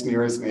this nice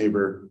nearest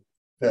neighbor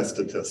test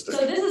statistic.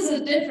 So this is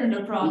a different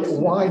approach. Yeah,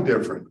 why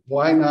different?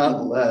 Why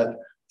not let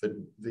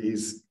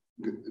these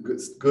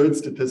good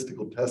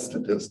statistical test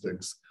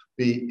statistics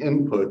be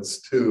inputs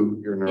to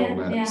your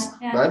neural nets?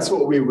 That's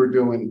what we were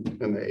doing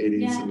in the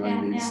 80s and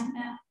 90s.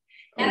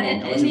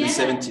 It was in the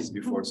 70s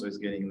before, so it's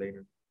getting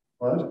later.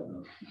 What?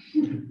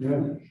 In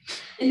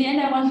the end,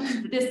 I want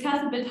to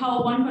discuss a bit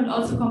how one could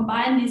also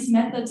combine these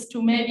methods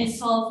to maybe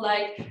solve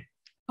like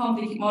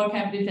more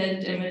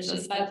complicated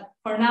images. But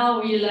for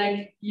now, we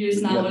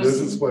use now. Yeah, this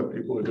is what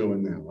people are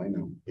doing now. I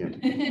know. Yeah.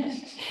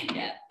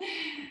 Yeah.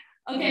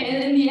 Okay,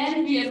 and in the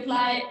end, we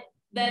apply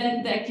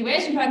then the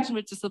activation function,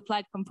 which is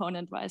applied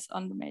component-wise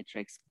on the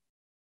matrix.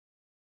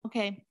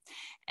 Okay,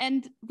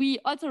 and we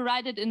also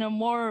write it in a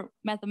more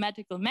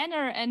mathematical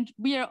manner, and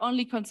we are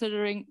only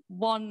considering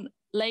one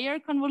layer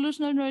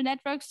convolutional neural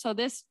network. So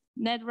this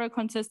network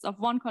consists of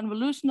one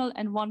convolutional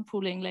and one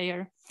pooling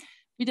layer.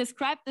 We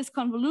describe this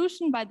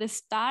convolution by the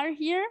star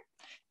here,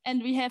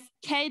 and we have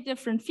k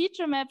different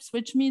feature maps,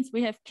 which means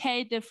we have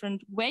k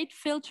different weight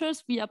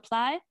filters we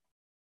apply.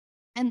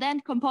 And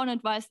then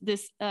component-wise,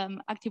 this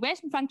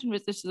activation function,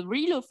 which is the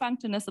ReLU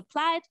function, is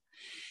applied.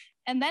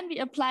 And then we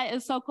apply a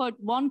so-called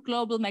one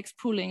global max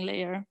pooling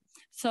layer.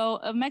 So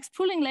a max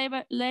pooling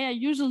layer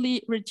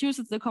usually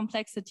reduces the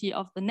complexity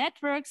of the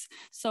networks.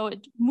 So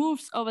it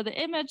moves over the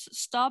image,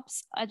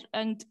 stops,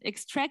 and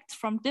extracts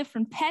from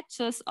different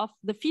patches of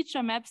the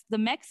feature maps the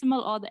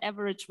maximal or the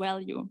average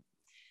value.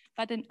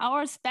 But in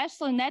our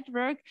special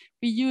network,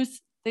 we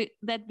use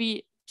that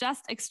we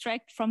just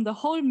extract from the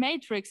whole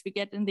matrix we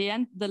get in the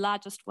end the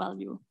largest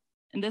value.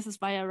 And this is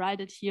why I write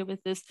it here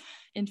with this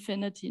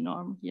infinity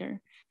norm here.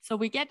 So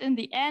we get in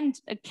the end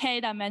a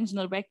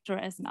k-dimensional vector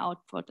as an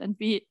output, and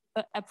we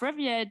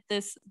abbreviate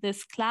this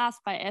class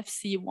by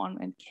FC1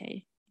 and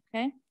k,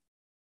 okay?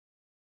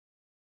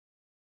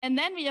 And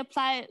then we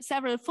apply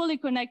several fully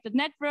connected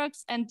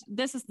networks, and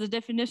this is the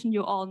definition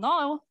you all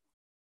know.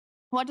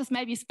 What is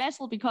maybe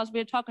special, because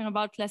we're talking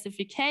about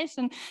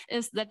classification,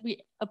 is that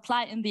we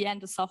apply in the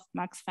end a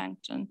softmax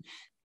function.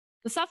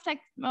 The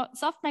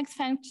softmax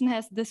function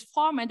has this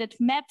form, and it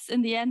maps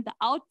in the end the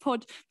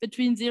output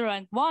between 0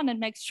 and 1 and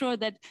makes sure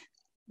that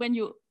when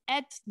you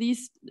add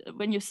these,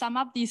 when you sum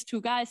up these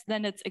two guys,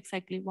 then it's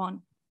exactly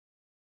 1.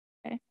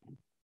 Okay.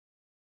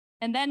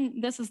 And then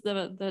this is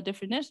the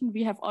definition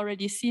we have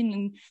already seen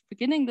in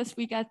beginning this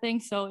week, I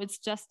think. So it's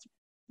just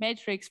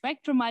matrix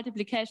vector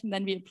multiplication.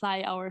 Then we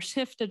apply our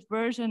shifted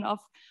version of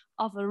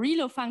a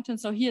ReLU function.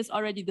 So here's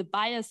already the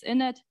bias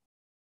in it.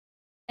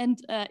 And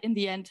in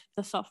the end,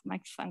 the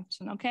softmax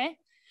function, okay?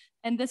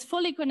 And this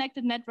fully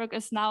connected network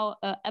is now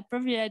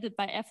abbreviated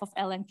by f of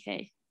L and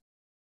k.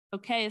 So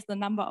k is the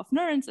number of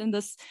neurons in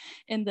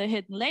the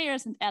hidden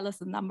layers, and L is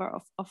the number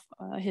of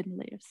hidden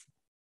layers.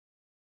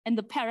 And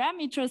the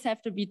parameters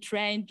have to be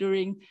trained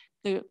during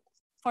the,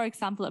 for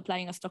example,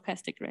 applying a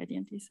stochastic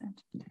gradient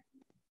descent.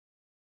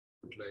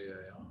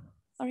 Layer, yeah.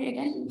 Sorry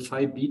again?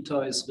 Phi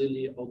beta is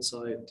really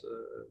outside,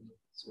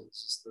 so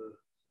this is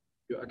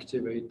you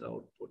activate the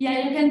output.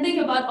 Yeah, you can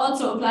think about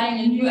also applying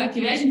a new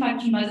activation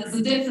function, but it's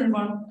a different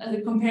one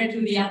compared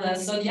to the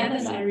others. So the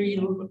others are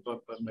real.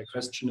 But my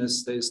question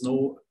is, there is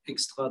no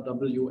extra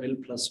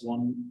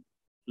WL+1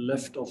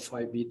 left of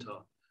phi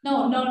beta.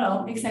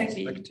 No,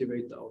 exactly.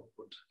 Activate the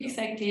output.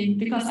 Exactly,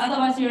 because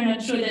otherwise you're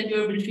not sure that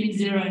you're between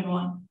 0 and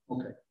 1.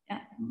 Okay. Yeah.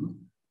 Mm-hmm.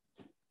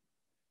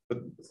 But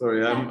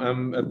sorry,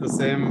 I'm at the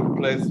same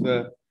place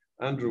where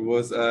Andrew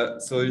was.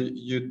 So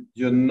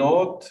you're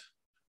not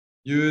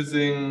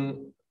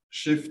using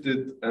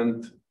shifted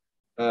and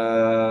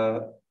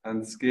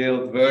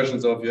scaled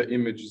versions of your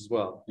image as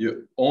well.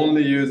 You're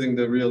only using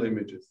the real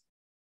images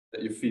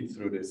that you feed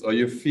through this, or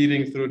you're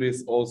feeding through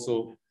this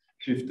also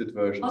shifted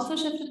versions. Also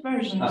shifted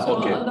versions. So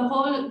okay. The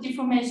whole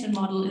deformation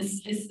model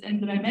is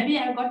implemented. Maybe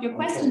I got your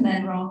question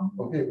then wrong.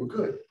 Okay, well,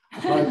 good.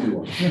 Glad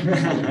you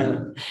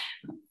are.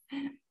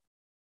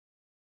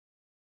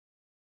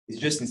 It's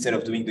just instead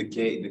of doing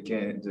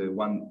the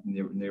one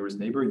nearest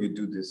neighbor, you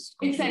do this.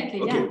 Exactly.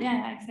 Okay.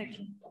 Yeah,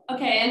 exactly.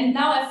 Okay, and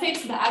now I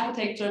fixed the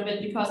architecture a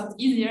bit because it's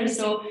easier.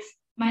 So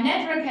my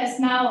network has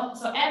now,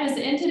 so M is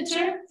the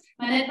integer.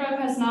 My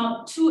network has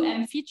now 2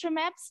 M feature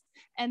maps,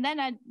 and then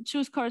I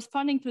choose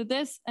corresponding to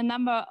this a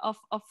number of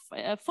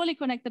fully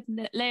connected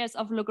layers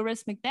of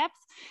logarithmic depth,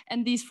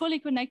 and these fully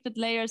connected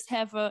layers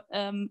have a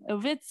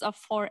width of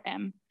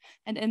 4M.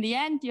 And in the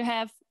end, you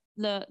have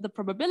the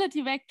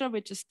probability vector,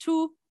 which is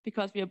 2,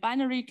 because we are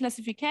binary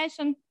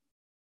classification.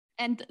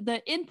 And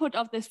the input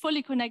of this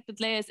fully connected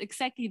layer is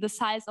exactly the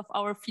size of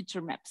our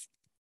feature maps.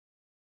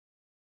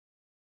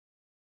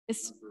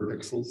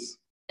 Pixels.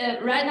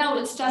 Right now,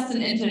 it's just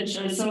an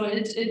integer, so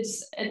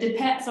it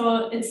depends.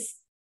 So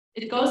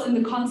it goes in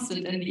the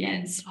constant in the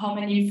end, how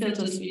many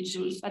filters we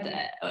choose. But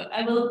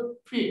I will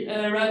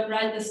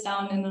write this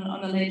down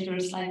on a later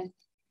slide.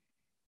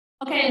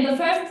 Okay, and the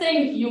first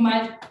thing you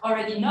might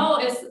already know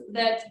is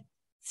that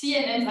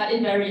CNNs are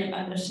invariant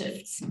under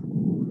shifts.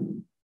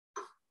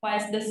 Why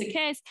is this the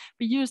case?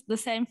 We use the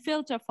same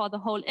filter for the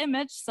whole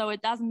image, so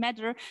it doesn't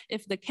matter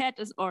if the cat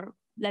is, or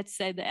let's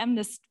say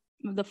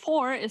the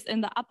 4 is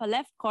in the upper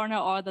left corner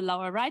or the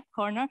lower right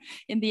corner.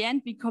 In the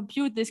end, we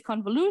compute this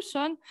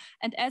convolution,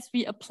 and as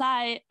we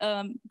apply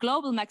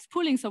global max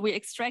pooling, so we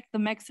extract the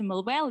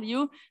maximal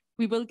value,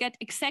 we will get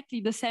exactly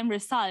the same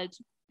result.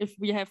 If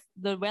we have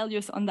the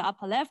values on the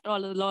upper left or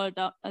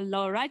the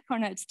lower right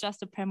corner, it's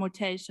just a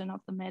permutation of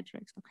the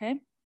matrix, okay?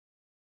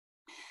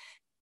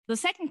 The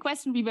second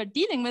question we were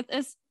dealing with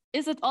is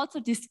it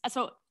also this?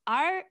 So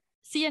are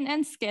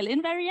CNN scale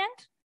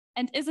invariant,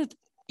 and is it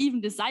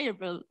even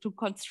desirable to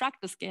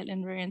construct a scale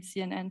invariant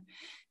CNN?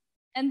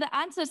 And the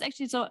answer is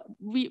actually, so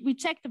we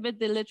checked a bit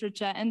the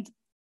literature, and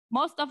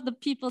most of the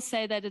people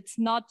say that it's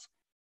not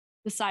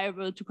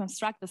desirable to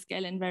construct a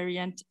scale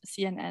invariant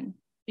CNN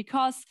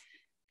because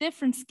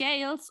different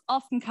scales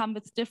often come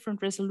with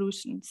different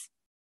resolutions.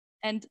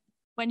 And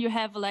when you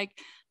have like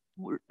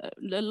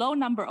a low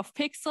number of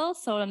pixels,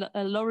 so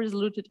a low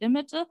resolution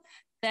image,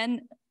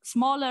 then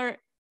smaller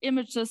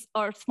images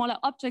or smaller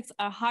objects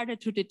are harder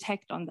to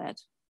detect on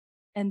that,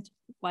 and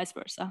vice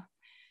versa.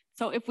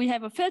 So if we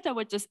have a filter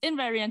which is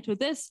invariant to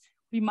this,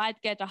 we might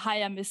get a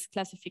higher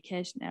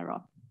misclassification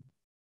error.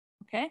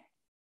 Okay.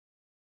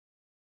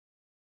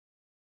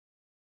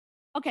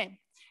 Okay,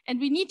 and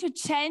we need to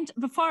change,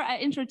 before I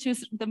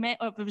introduce the main,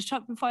 or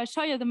before I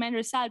show you the main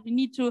result, we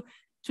need to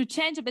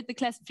change a bit the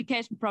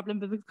classification problem,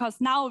 because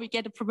now we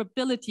get a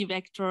probability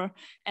vector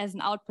as an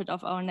output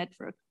of our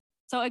network.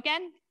 So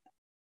again,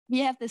 we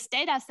have this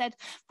data set,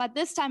 but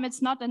this time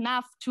it's not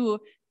enough to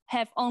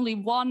have only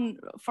one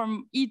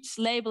from each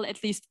label,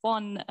 at least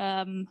one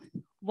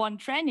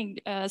training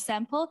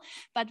sample,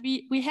 but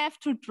we have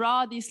to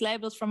draw these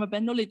labels from a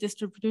Bernoulli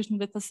distribution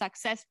with a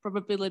success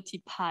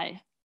probability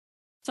pi.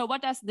 So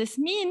what does this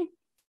mean?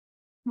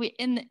 We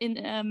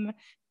in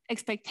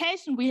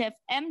expectation, we have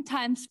m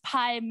times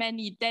pi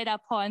many data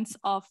points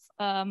of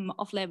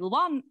label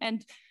 1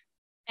 and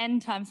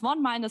n times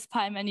 1 minus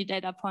pi many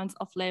data points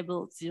of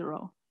label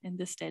 0 in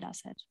this data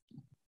set.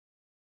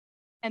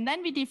 And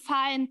then we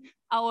define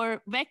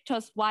our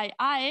vectors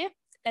yi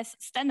as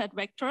standard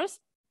vectors,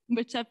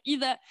 which have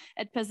either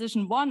at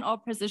position 1 or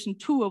position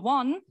 2 a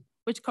 1,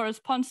 which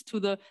corresponds to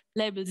the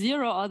label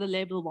 0 or the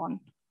label 1.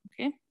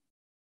 Okay.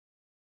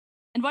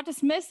 And what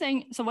is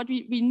missing, so what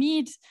we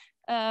need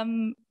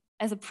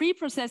as a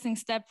pre-processing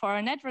step for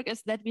our network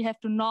is that we have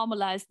to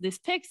normalize these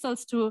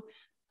pixels to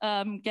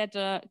get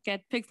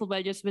pixel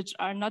values which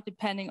are not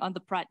depending on the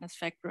brightness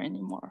factor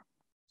anymore.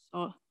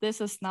 So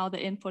this is now the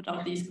input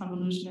of these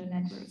convolutional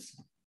networks.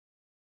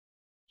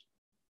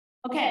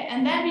 Okay,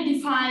 and then we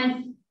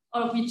define,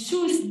 or we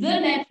choose the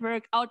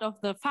network out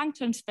of the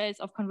function space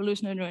of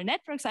convolutional neural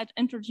networks I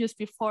introduced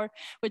before,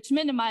 which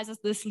minimizes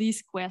this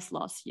least squares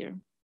loss here.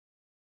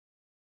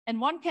 And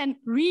one can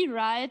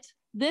rewrite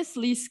this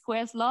least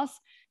squares loss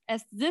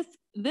as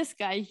this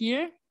guy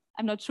here.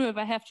 I'm not sure if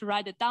I have to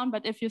write it down,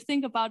 but if you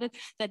think about it,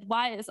 that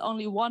y is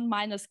only 1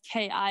 minus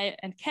ki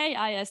and ki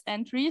as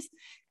entries,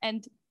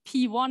 and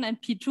p1 and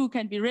p2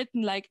 can be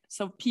written like,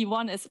 so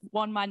p1 is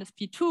 1 minus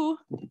p2,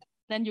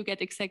 then you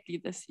get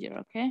exactly this here,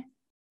 okay?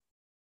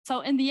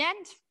 So in the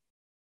end,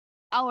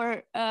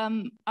 our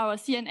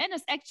CNN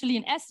is actually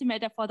an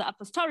estimator for the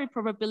upper story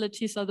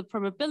probability, so the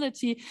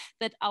probability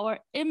that our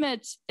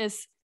image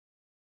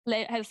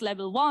has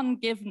level 1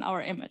 given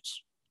our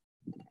image.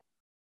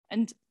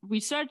 And we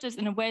search this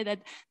in a way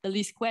that the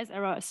least squares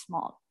error is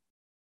small.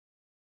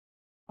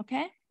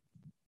 Okay?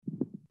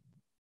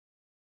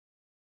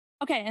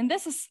 Okay, and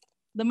this is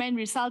the main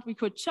result we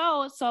could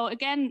show. So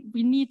again,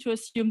 we need to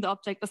assume the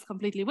object is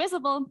completely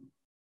visible.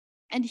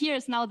 And here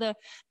is now the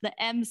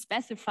m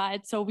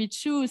specified. So we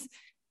choose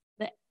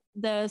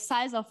the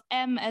size of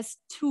m as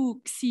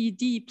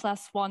 2xd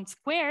plus 1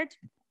 squared.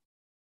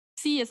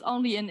 C is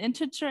only an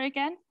integer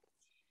again.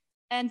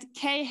 And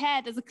k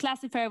hat is a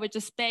classifier which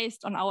is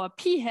based on our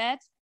p hat.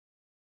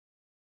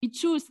 We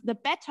choose the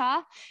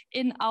beta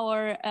in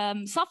our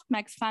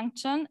softmax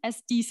function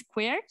as d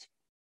squared.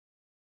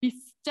 We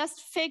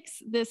just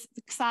fix this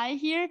xi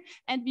here,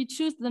 and we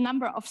choose the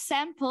number of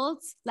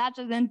samples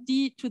larger than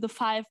d to the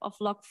 5 of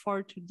log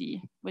 4 to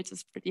d, which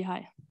is pretty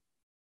high.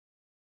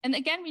 And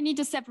again, we need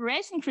a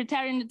separation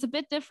criterion. It's a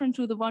bit different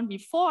to the one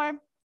before.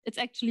 It's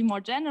actually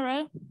more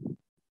general.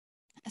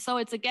 So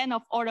it's again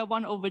of order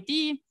 1 over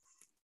d.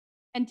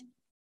 And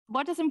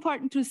what is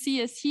important to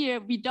see is here,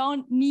 we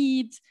don't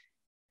need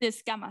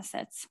this gamma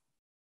sets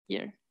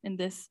here in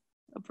this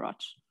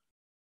approach.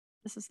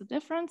 This is the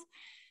difference.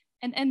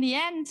 And in the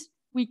end,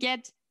 we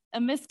get a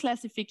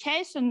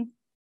misclassification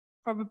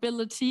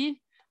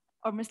probability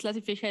or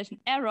misclassification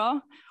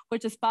error,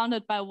 which is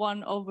bounded by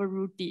 1 over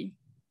root d.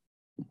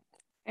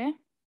 Okay.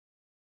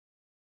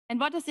 And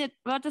what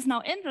is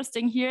now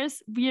interesting here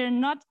is we are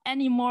not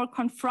anymore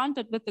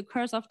confronted with the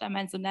curse of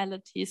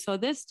dimensionality. So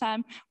this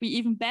time we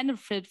even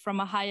benefit from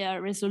a higher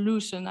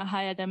resolution, a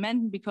higher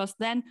dimension, because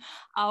then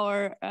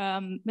our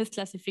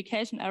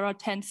misclassification error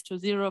tends to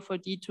 0 for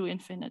d to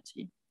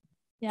infinity.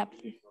 Yeah,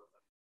 please.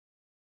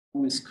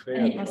 Norm is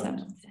squared.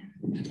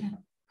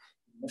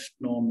 Left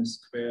norm is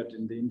squared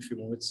in the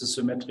infimum. It's a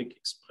symmetric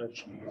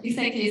expression.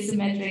 Exactly, it's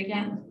symmetric,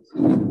 yeah.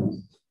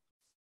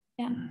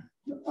 Yeah.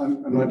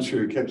 I'm not sure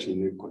you're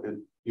catching it.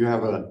 You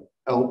have a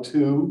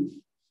L2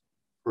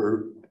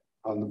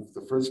 on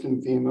the first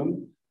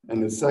infimum,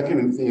 and the second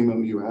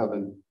infimum you have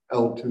an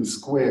L2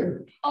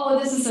 squared. Oh,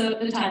 this is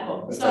a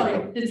typo.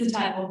 Sorry, it's a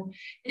typo.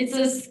 It's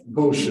a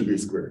both should be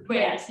squared.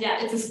 Squares,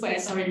 yeah, it's a square.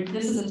 Sorry,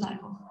 this is a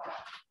typo.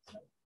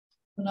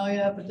 Now you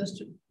have a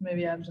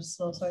maybe I'm just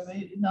so sorry. But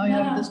now you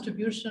have a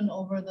distribution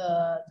over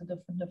the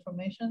different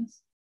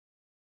deformations.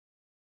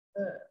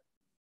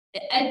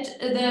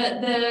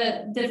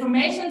 The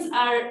deformations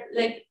are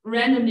like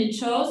randomly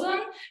chosen,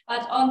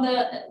 but on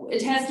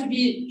it has to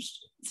be,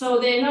 so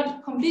they're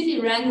not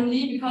completely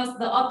randomly because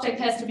the object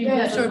has to be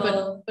visible.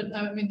 Sure, but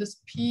I mean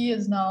this P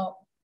is now,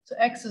 so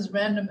X is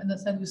random in the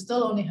sense you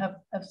still only have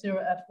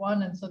F0,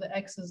 F1, and so the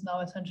X is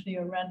now essentially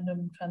a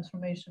random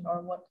transformation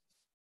or what?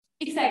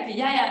 Exactly,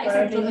 yeah,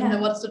 exactly. Right. And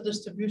then what's the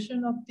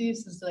distribution of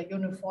these? Is it like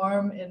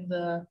uniform in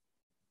the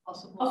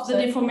possible of the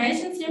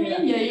deformations, you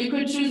mean? Yeah, you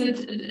could choose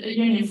it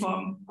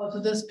uniform. Oh,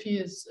 so this P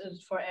is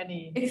for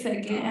any.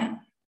 Exactly, yeah.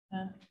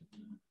 Yeah,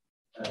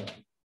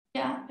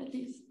 yeah, at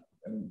least.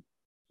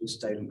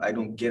 I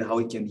don't get how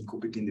it can be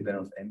completely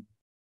independent of n.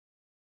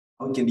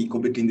 How it can be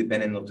completely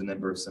independent of the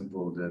number of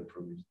sample, the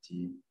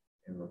probability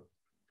error.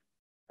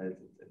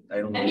 I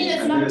don't know. I mean,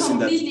 it's not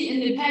completely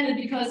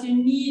independent because you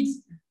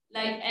need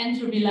like n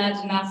to be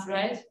large enough,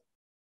 right?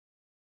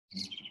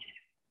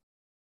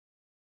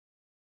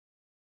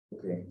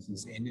 Okay.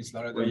 Since n is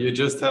larger well, you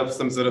just have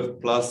some sort of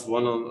 +1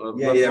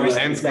 on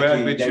n squared,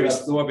 exactly. which you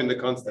absorb in the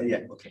constant.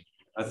 Yeah, okay.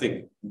 I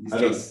think.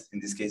 In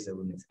this case, that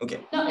would make sense.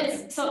 Okay. No,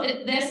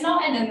 there's no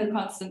n in the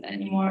constant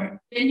anymore.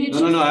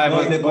 No.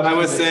 I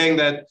was saying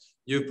that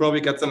you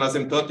probably got some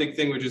asymptotic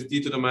thing, which is d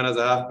to the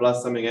 -1/2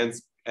 plus something n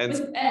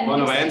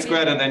 1 over n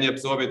squared, and then you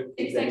absorb it.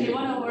 Exactly,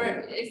 1 over,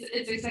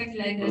 it's exactly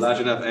like this.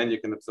 Large enough n, you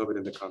can absorb it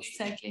in the constant.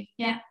 Exactly,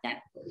 yeah.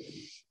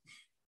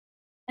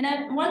 And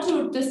I want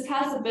to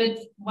discuss a bit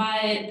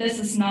why this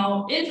is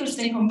now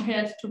interesting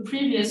compared to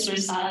previous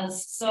results.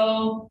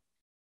 So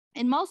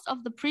in most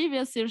of the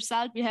previous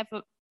results, we have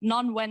a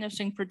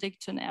non-vanishing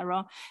prediction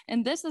error.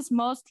 And this is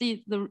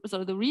mostly,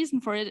 the reason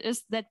for it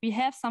is that we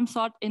have some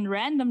sort in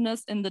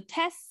randomness in the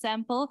test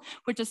sample,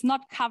 which is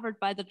not covered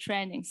by the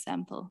training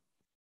sample.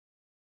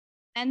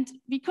 And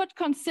we could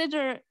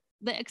consider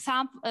the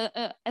example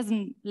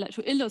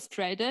to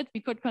illustrate it,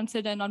 we could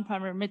consider a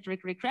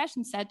non-parametric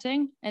regression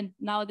setting. And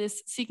now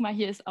this sigma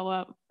here is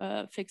our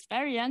fixed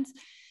variance.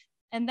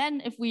 And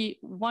then if we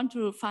want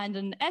to find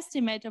an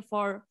estimator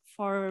for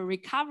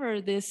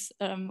recover this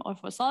or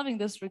for solving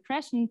this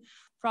regression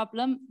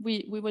problem,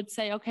 we would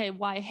say, okay,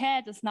 y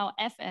hat is now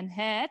fn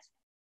hat.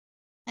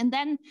 And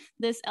then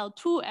this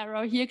L2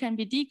 error here can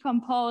be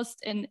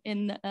decomposed in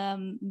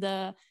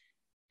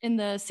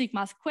the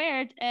sigma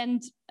squared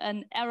and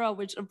an error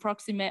which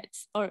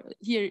approximates, or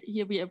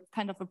here we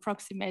kind of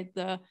approximate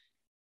the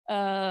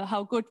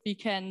how good we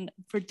can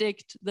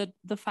predict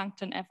the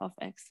function f of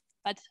x.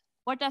 But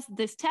what does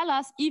this tell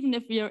us? Even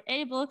if we are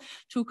able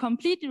to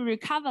completely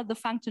recover the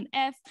function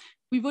f,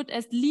 we would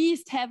at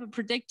least have a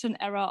prediction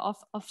error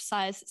of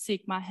size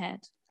sigma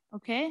hat,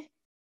 okay?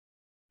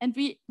 And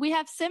we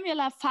have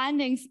similar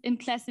findings in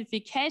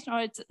classification,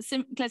 or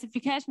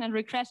classification and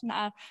regression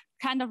are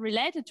kind of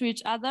related to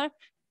each other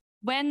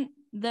when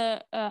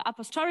the a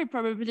posteriori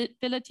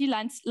probability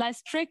lies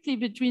strictly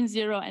between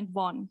 0 and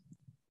 1.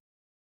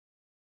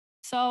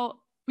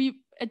 So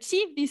we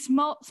achieve these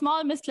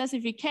small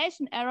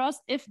misclassification errors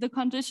if the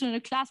conditional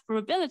class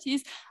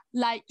probabilities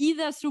lie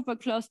either super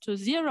close to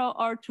 0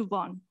 or to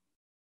 1.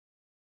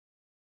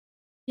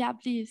 Yeah,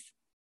 please.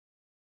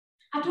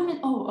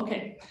 Oh,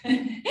 okay.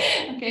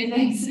 Okay,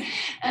 thanks.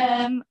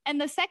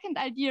 And the second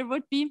idea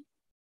would be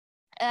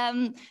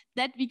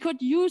that we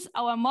could use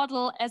our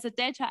model as a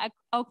data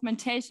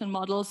augmentation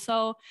model.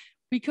 So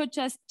we could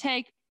just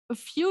take a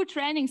few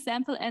training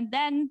samples and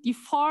then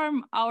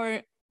deform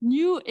our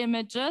new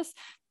images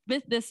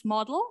with this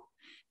model.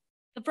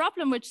 The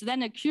problem which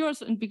then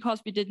occurs, and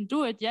because we didn't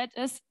do it yet,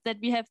 is that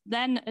we have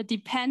then a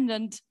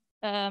dependent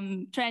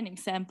training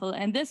sample.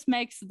 And this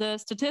makes the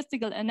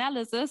statistical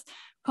analysis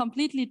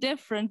completely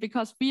different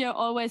because we are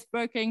always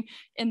working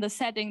in the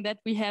setting that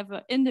we have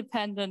an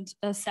independent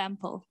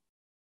sample.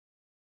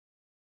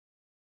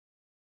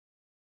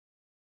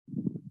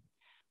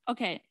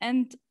 Okay,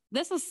 and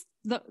this is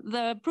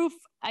the proof.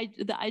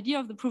 The idea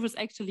of the proof is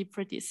actually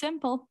pretty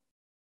simple.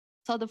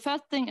 So the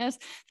first thing is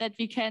that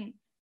we can,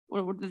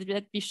 or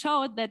that we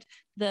showed that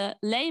the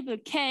label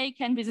K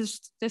can be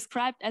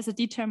described as a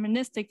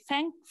deterministic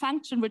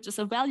function which is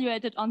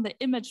evaluated on the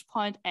image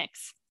point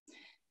X.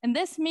 And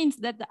this means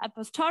that the a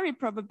posteriori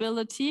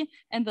probability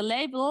and the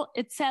label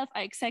itself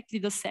are exactly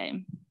the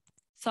same.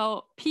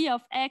 So P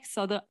of X,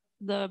 so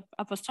the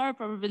a posteriori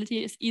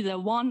probability is either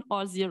 1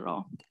 or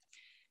 0.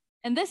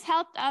 And this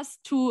helped us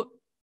to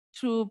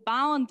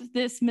bound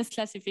this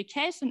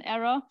misclassification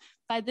error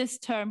by this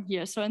term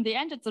here. So in the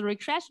end, it's a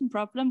regression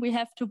problem. We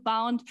have to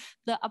bound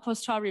the a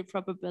posteriori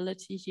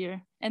probability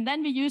here. And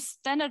then we use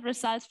standard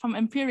results from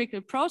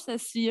empirical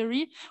process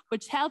theory,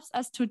 which helps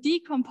us to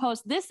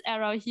decompose this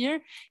error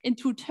here in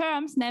two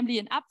terms, namely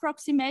an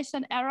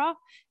approximation error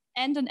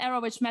and an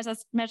error which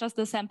measures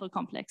the sample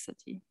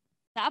complexity.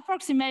 The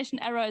approximation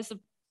error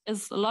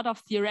is a lot of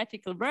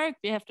theoretical work.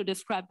 We have to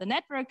describe the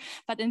network,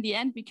 but in the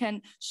end, we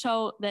can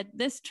show that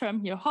this term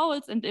here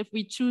holds. And if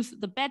we choose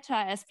the beta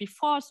as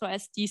before, so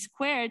as d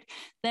squared,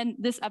 then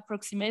this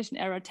approximation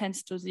error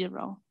tends to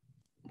 0.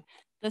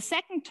 The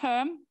second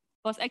term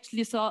was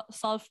actually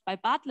solved by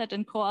Bartlett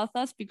and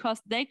co-authors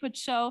because they could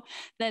show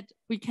that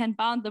we can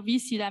bound the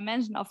VC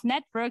dimension of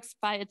networks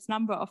by its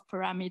number of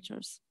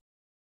parameters.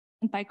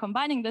 And by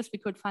combining this, we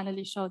could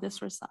finally show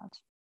this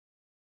result.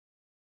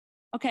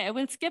 Okay, I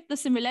will skip the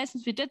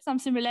simulations. We did some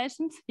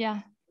simulations, yeah.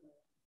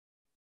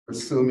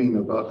 Assuming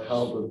about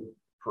how the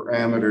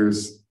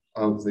parameters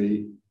of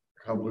the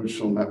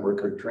convolutional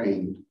network are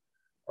trained,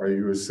 are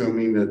you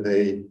assuming that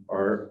they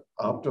are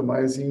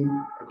optimizing?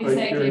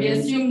 Exactly, we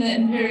assume the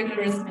empirical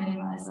risk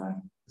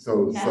minimizer.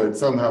 So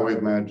it's somehow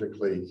it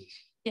magically.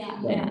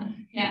 Yeah.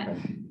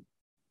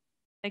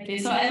 Exactly.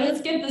 So I will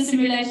skip the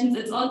simulations.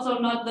 It's also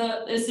not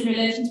the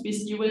simulations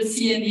you will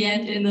see in the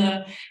end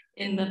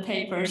in the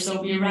paper.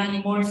 So we're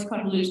running more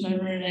convolutional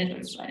neural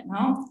networks right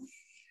now.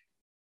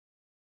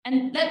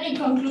 And let me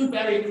conclude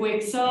very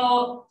quick.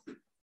 So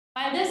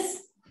by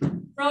this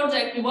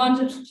project, we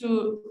wanted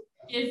to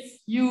give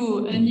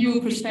you a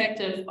new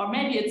perspective, or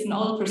maybe it's an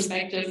old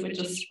perspective, which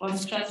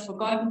was just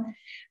forgotten,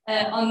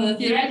 on the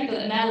theoretical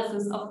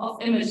analysis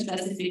of image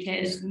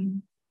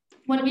classification.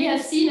 What we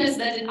have seen is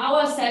that in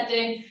our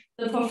setting,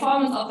 the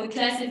performance of the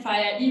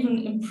classifier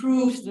even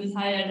improves with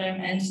higher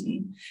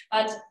dimension,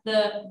 but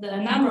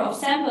the number of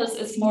samples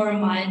is more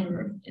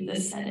minor in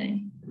this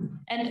setting.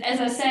 And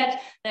as I said,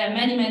 there are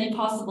many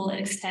possible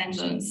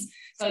extensions.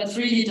 So it's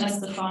really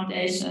just the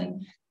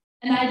foundation.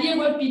 An idea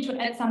would be to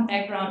add some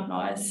background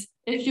noise.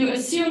 If you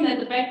assume that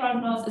the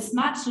background noise is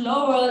much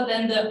lower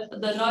than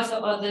the noise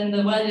or than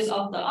the values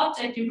of the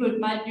object, you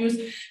might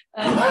use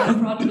a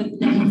prod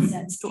with length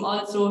sets to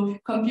also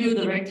compute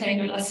the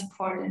rectangular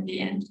support in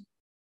the end.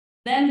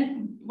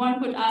 Then one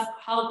could ask,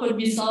 how could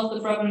we solve the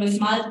problem with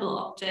multiple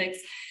objects?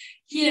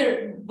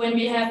 Here, when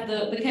we have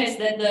the case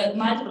that the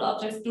multiple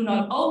objects do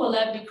not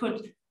overlap, we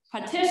could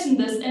partition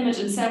this image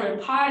in several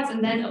parts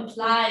and then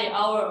apply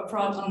our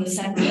approach on the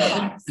separate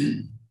parts.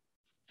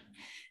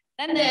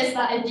 Then there's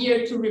the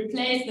idea to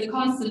replace the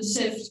constant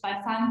shift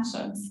by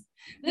functions.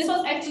 This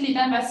was actually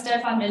done by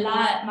Stefan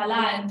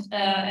Mala and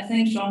I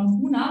think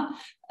John Huna.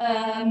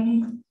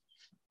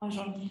 I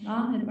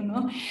don't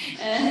know.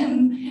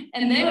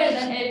 And they were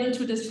then able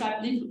to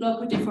describe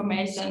local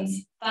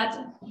deformations. But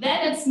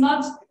then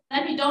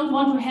then we don't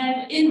want to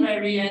have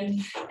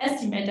invariant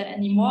estimator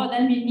anymore.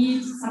 Then we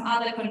need some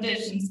other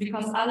conditions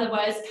because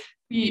otherwise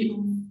we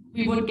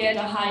would get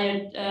a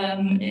higher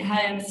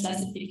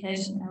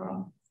misclassification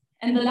error.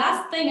 And the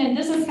last thing, and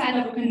this is kind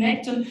of a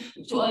connection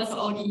to also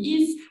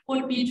ODEs,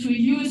 would be to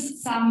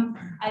use some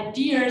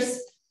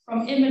ideas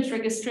from image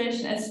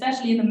registration,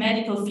 especially in the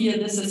medical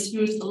field. This is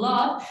used a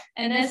lot.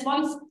 And there's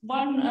one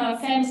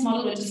famous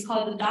model, which is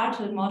called the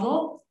Dartel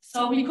model.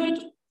 So we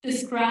could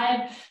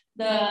describe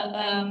the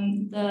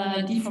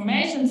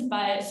deformations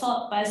by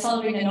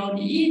solving an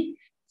ODE.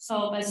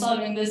 So by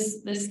solving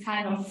this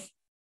kind of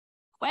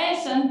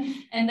equation,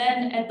 and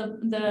then at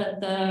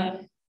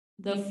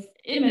the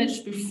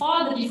image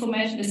before the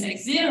deformation is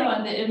x0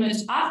 and the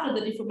image after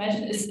the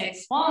deformation is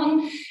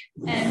x1.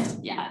 And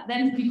yeah,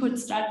 then we could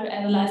start to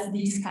analyze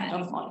these kind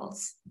of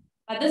models.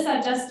 But these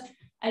are just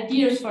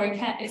ideas for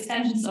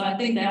extensions, so I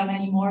think there are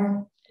many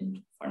more.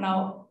 And for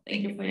now,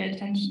 thank you for your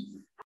attention.